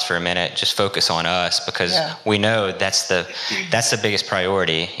chaos for a minute, just focus on us, because we know that's the biggest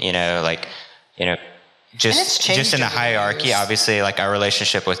priority, just in the hierarchy, obviously, like our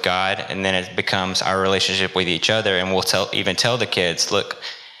relationship with God, and then it becomes our relationship with each other. And we'll tell the kids, look,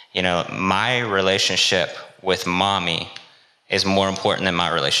 my relationship with mommy is more important than my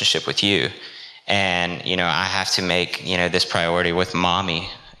relationship with you. And, I have to make, this priority with mommy,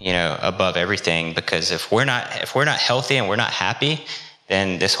 above everything, because if we're not healthy and we're not happy,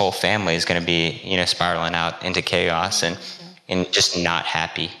 then this whole family is going to be, spiraling out into chaos and just not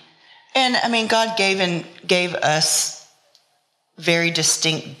happy. And I mean, God gave us very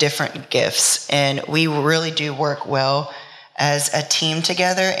distinct, different gifts, and we really do work well as a team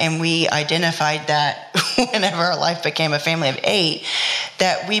together. And we identified that whenever our life became a family of 8,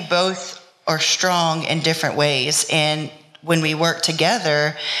 that we both are strong in different ways. And when we work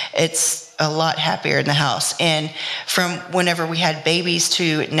together, it's a lot happier in the house. And from whenever we had babies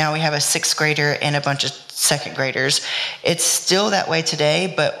to now we have a 6th grader and a bunch of 2nd graders, it's still that way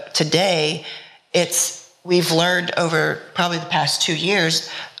today. But today we've learned over probably the past 2 years,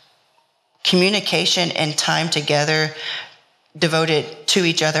 communication and time together devoted to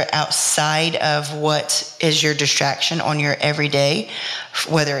each other outside of what is your distraction on your everyday,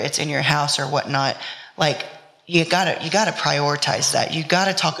 whether it's in your house or whatnot. Like you gotta prioritize that. You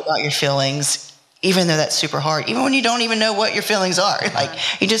gotta talk about your feelings, even though that's super hard, even when you don't even know what your feelings are. Like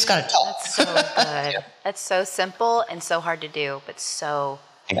you just gotta talk. That's so good. That's so simple and so hard to do, but so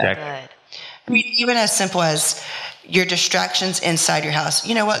good. I mean, even as simple as your distractions inside your house.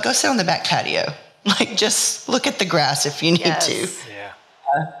 You know what? Go sit on the back patio. Like, just look at the grass if you need to. Yeah.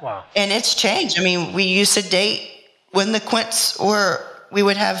 Wow. And it's changed. I mean, we used to date when the quints were, we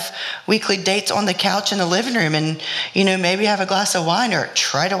would have weekly dates on the couch in the living room and, maybe have a glass of wine or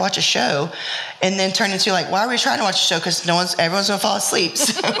try to watch a show, and then turn into like, why are we trying to watch a show? Because everyone's going to fall asleep.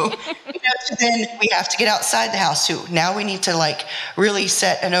 So, so then we have to get outside the house too. Now we need to like really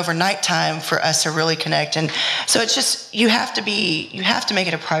set an overnight time for us to really connect. And so it's just, you have to make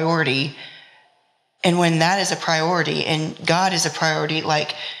it a priority. And when that is a priority and God is a priority,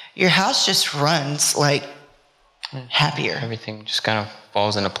 like your house just runs like happier. Everything just kind of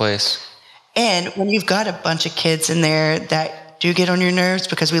falls into place. And when you've got a bunch of kids in there that do get on your nerves,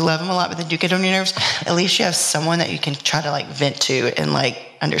 because we love them a lot, but they do get on your nerves, at least you have someone that you can try to like vent to and like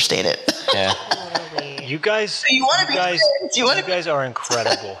understand it. Yeah. You guys, you guys are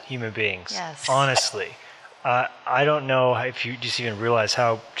incredible human beings. Yes. Honestly, I don't know if you just even realize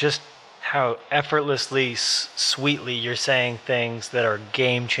how effortlessly, sweetly you're saying things that are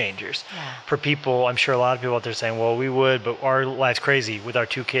game changers for people. I'm sure a lot of people out there saying, well, we would, but our life's crazy with our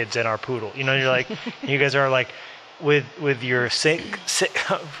 2 kids and our poodle. You know, you're like, you guys are like, with your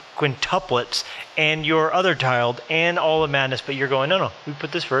quintuplets and your other child and all the madness, but you're going, no, we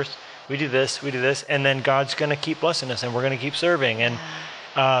put this first. We do this, and then God's going to keep blessing us, and we're going to keep serving. And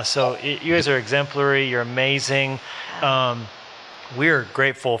you guys are exemplary. You're amazing. We're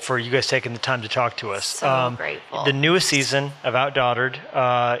grateful for you guys taking the time to talk to us. So grateful. The newest season of OutDaughtered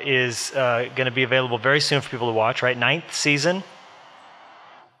is going to be available very soon for people to watch, right? 9th season?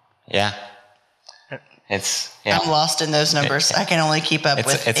 Yeah. I'm lost in those numbers. I can only keep up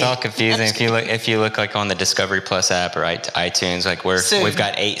with. It's all confusing. If you look like on the Discovery Plus app or iTunes, like we've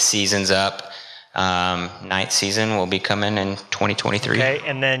got 8 seasons up. 9th season will be coming in 2023. Okay,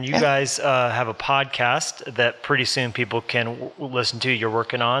 and then you guys have a podcast that pretty soon people can listen to. You're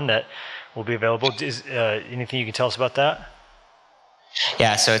working on that will be available. Is anything you can tell us about that?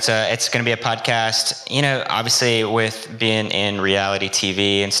 Yeah, so it's going to be a podcast. You know, obviously with being in reality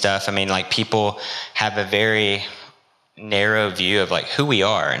TV and stuff, I mean, like people have a very narrow view of like who we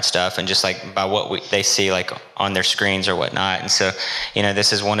are and stuff, and just like by what they see like on their screens or whatnot. And so, you know,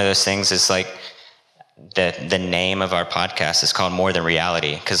 this is one of those things. It's like the name of our podcast is called More Than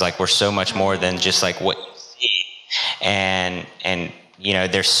Reality, because like we're so much more than just like what you see. And you know,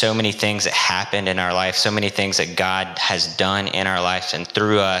 there's so many things that happened in our life, so many things that God has done in our life and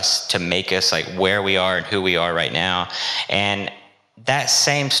through us to make us like where we are and who we are right now. And that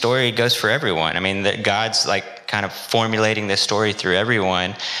same story goes for everyone. I mean, that God's like kind of formulating this story through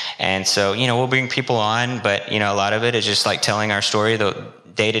everyone. And so, you know, we'll bring people on, but you know, a lot of it is just like telling our story, the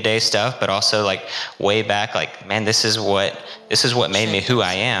day-to-day stuff, but also like way back, like, man, this is what made me who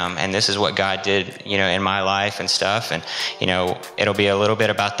I am, and this is what God did, you know, in my life and stuff. And you know, it'll be a little bit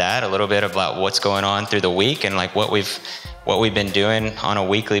about that, a little bit about what's going on through the week, and like what we've been doing on a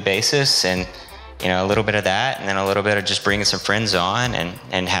weekly basis, and you know, a little bit of that, and then a little bit of just bringing some friends on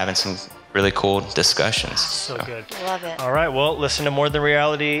and having some really cool discussions. So good. Love it. All right. Well, listen to More Than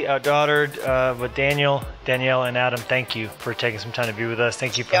Reality, OutDaughtered with Danielle, and Adam. Thank you for taking some time to be with us.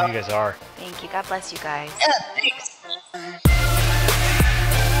 Thank you for who you guys are. Thank you. God bless you guys. Yeah, thanks.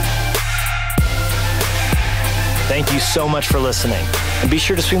 Thank you so much for listening. And be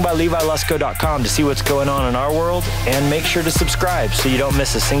sure to swing by LeviLusko.com to see what's going on in our world, and make sure to subscribe so you don't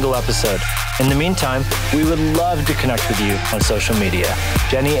miss a single episode. In the meantime, we would love to connect with you on social media.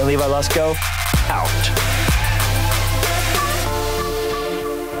 Jennie and Levi Lusko, out.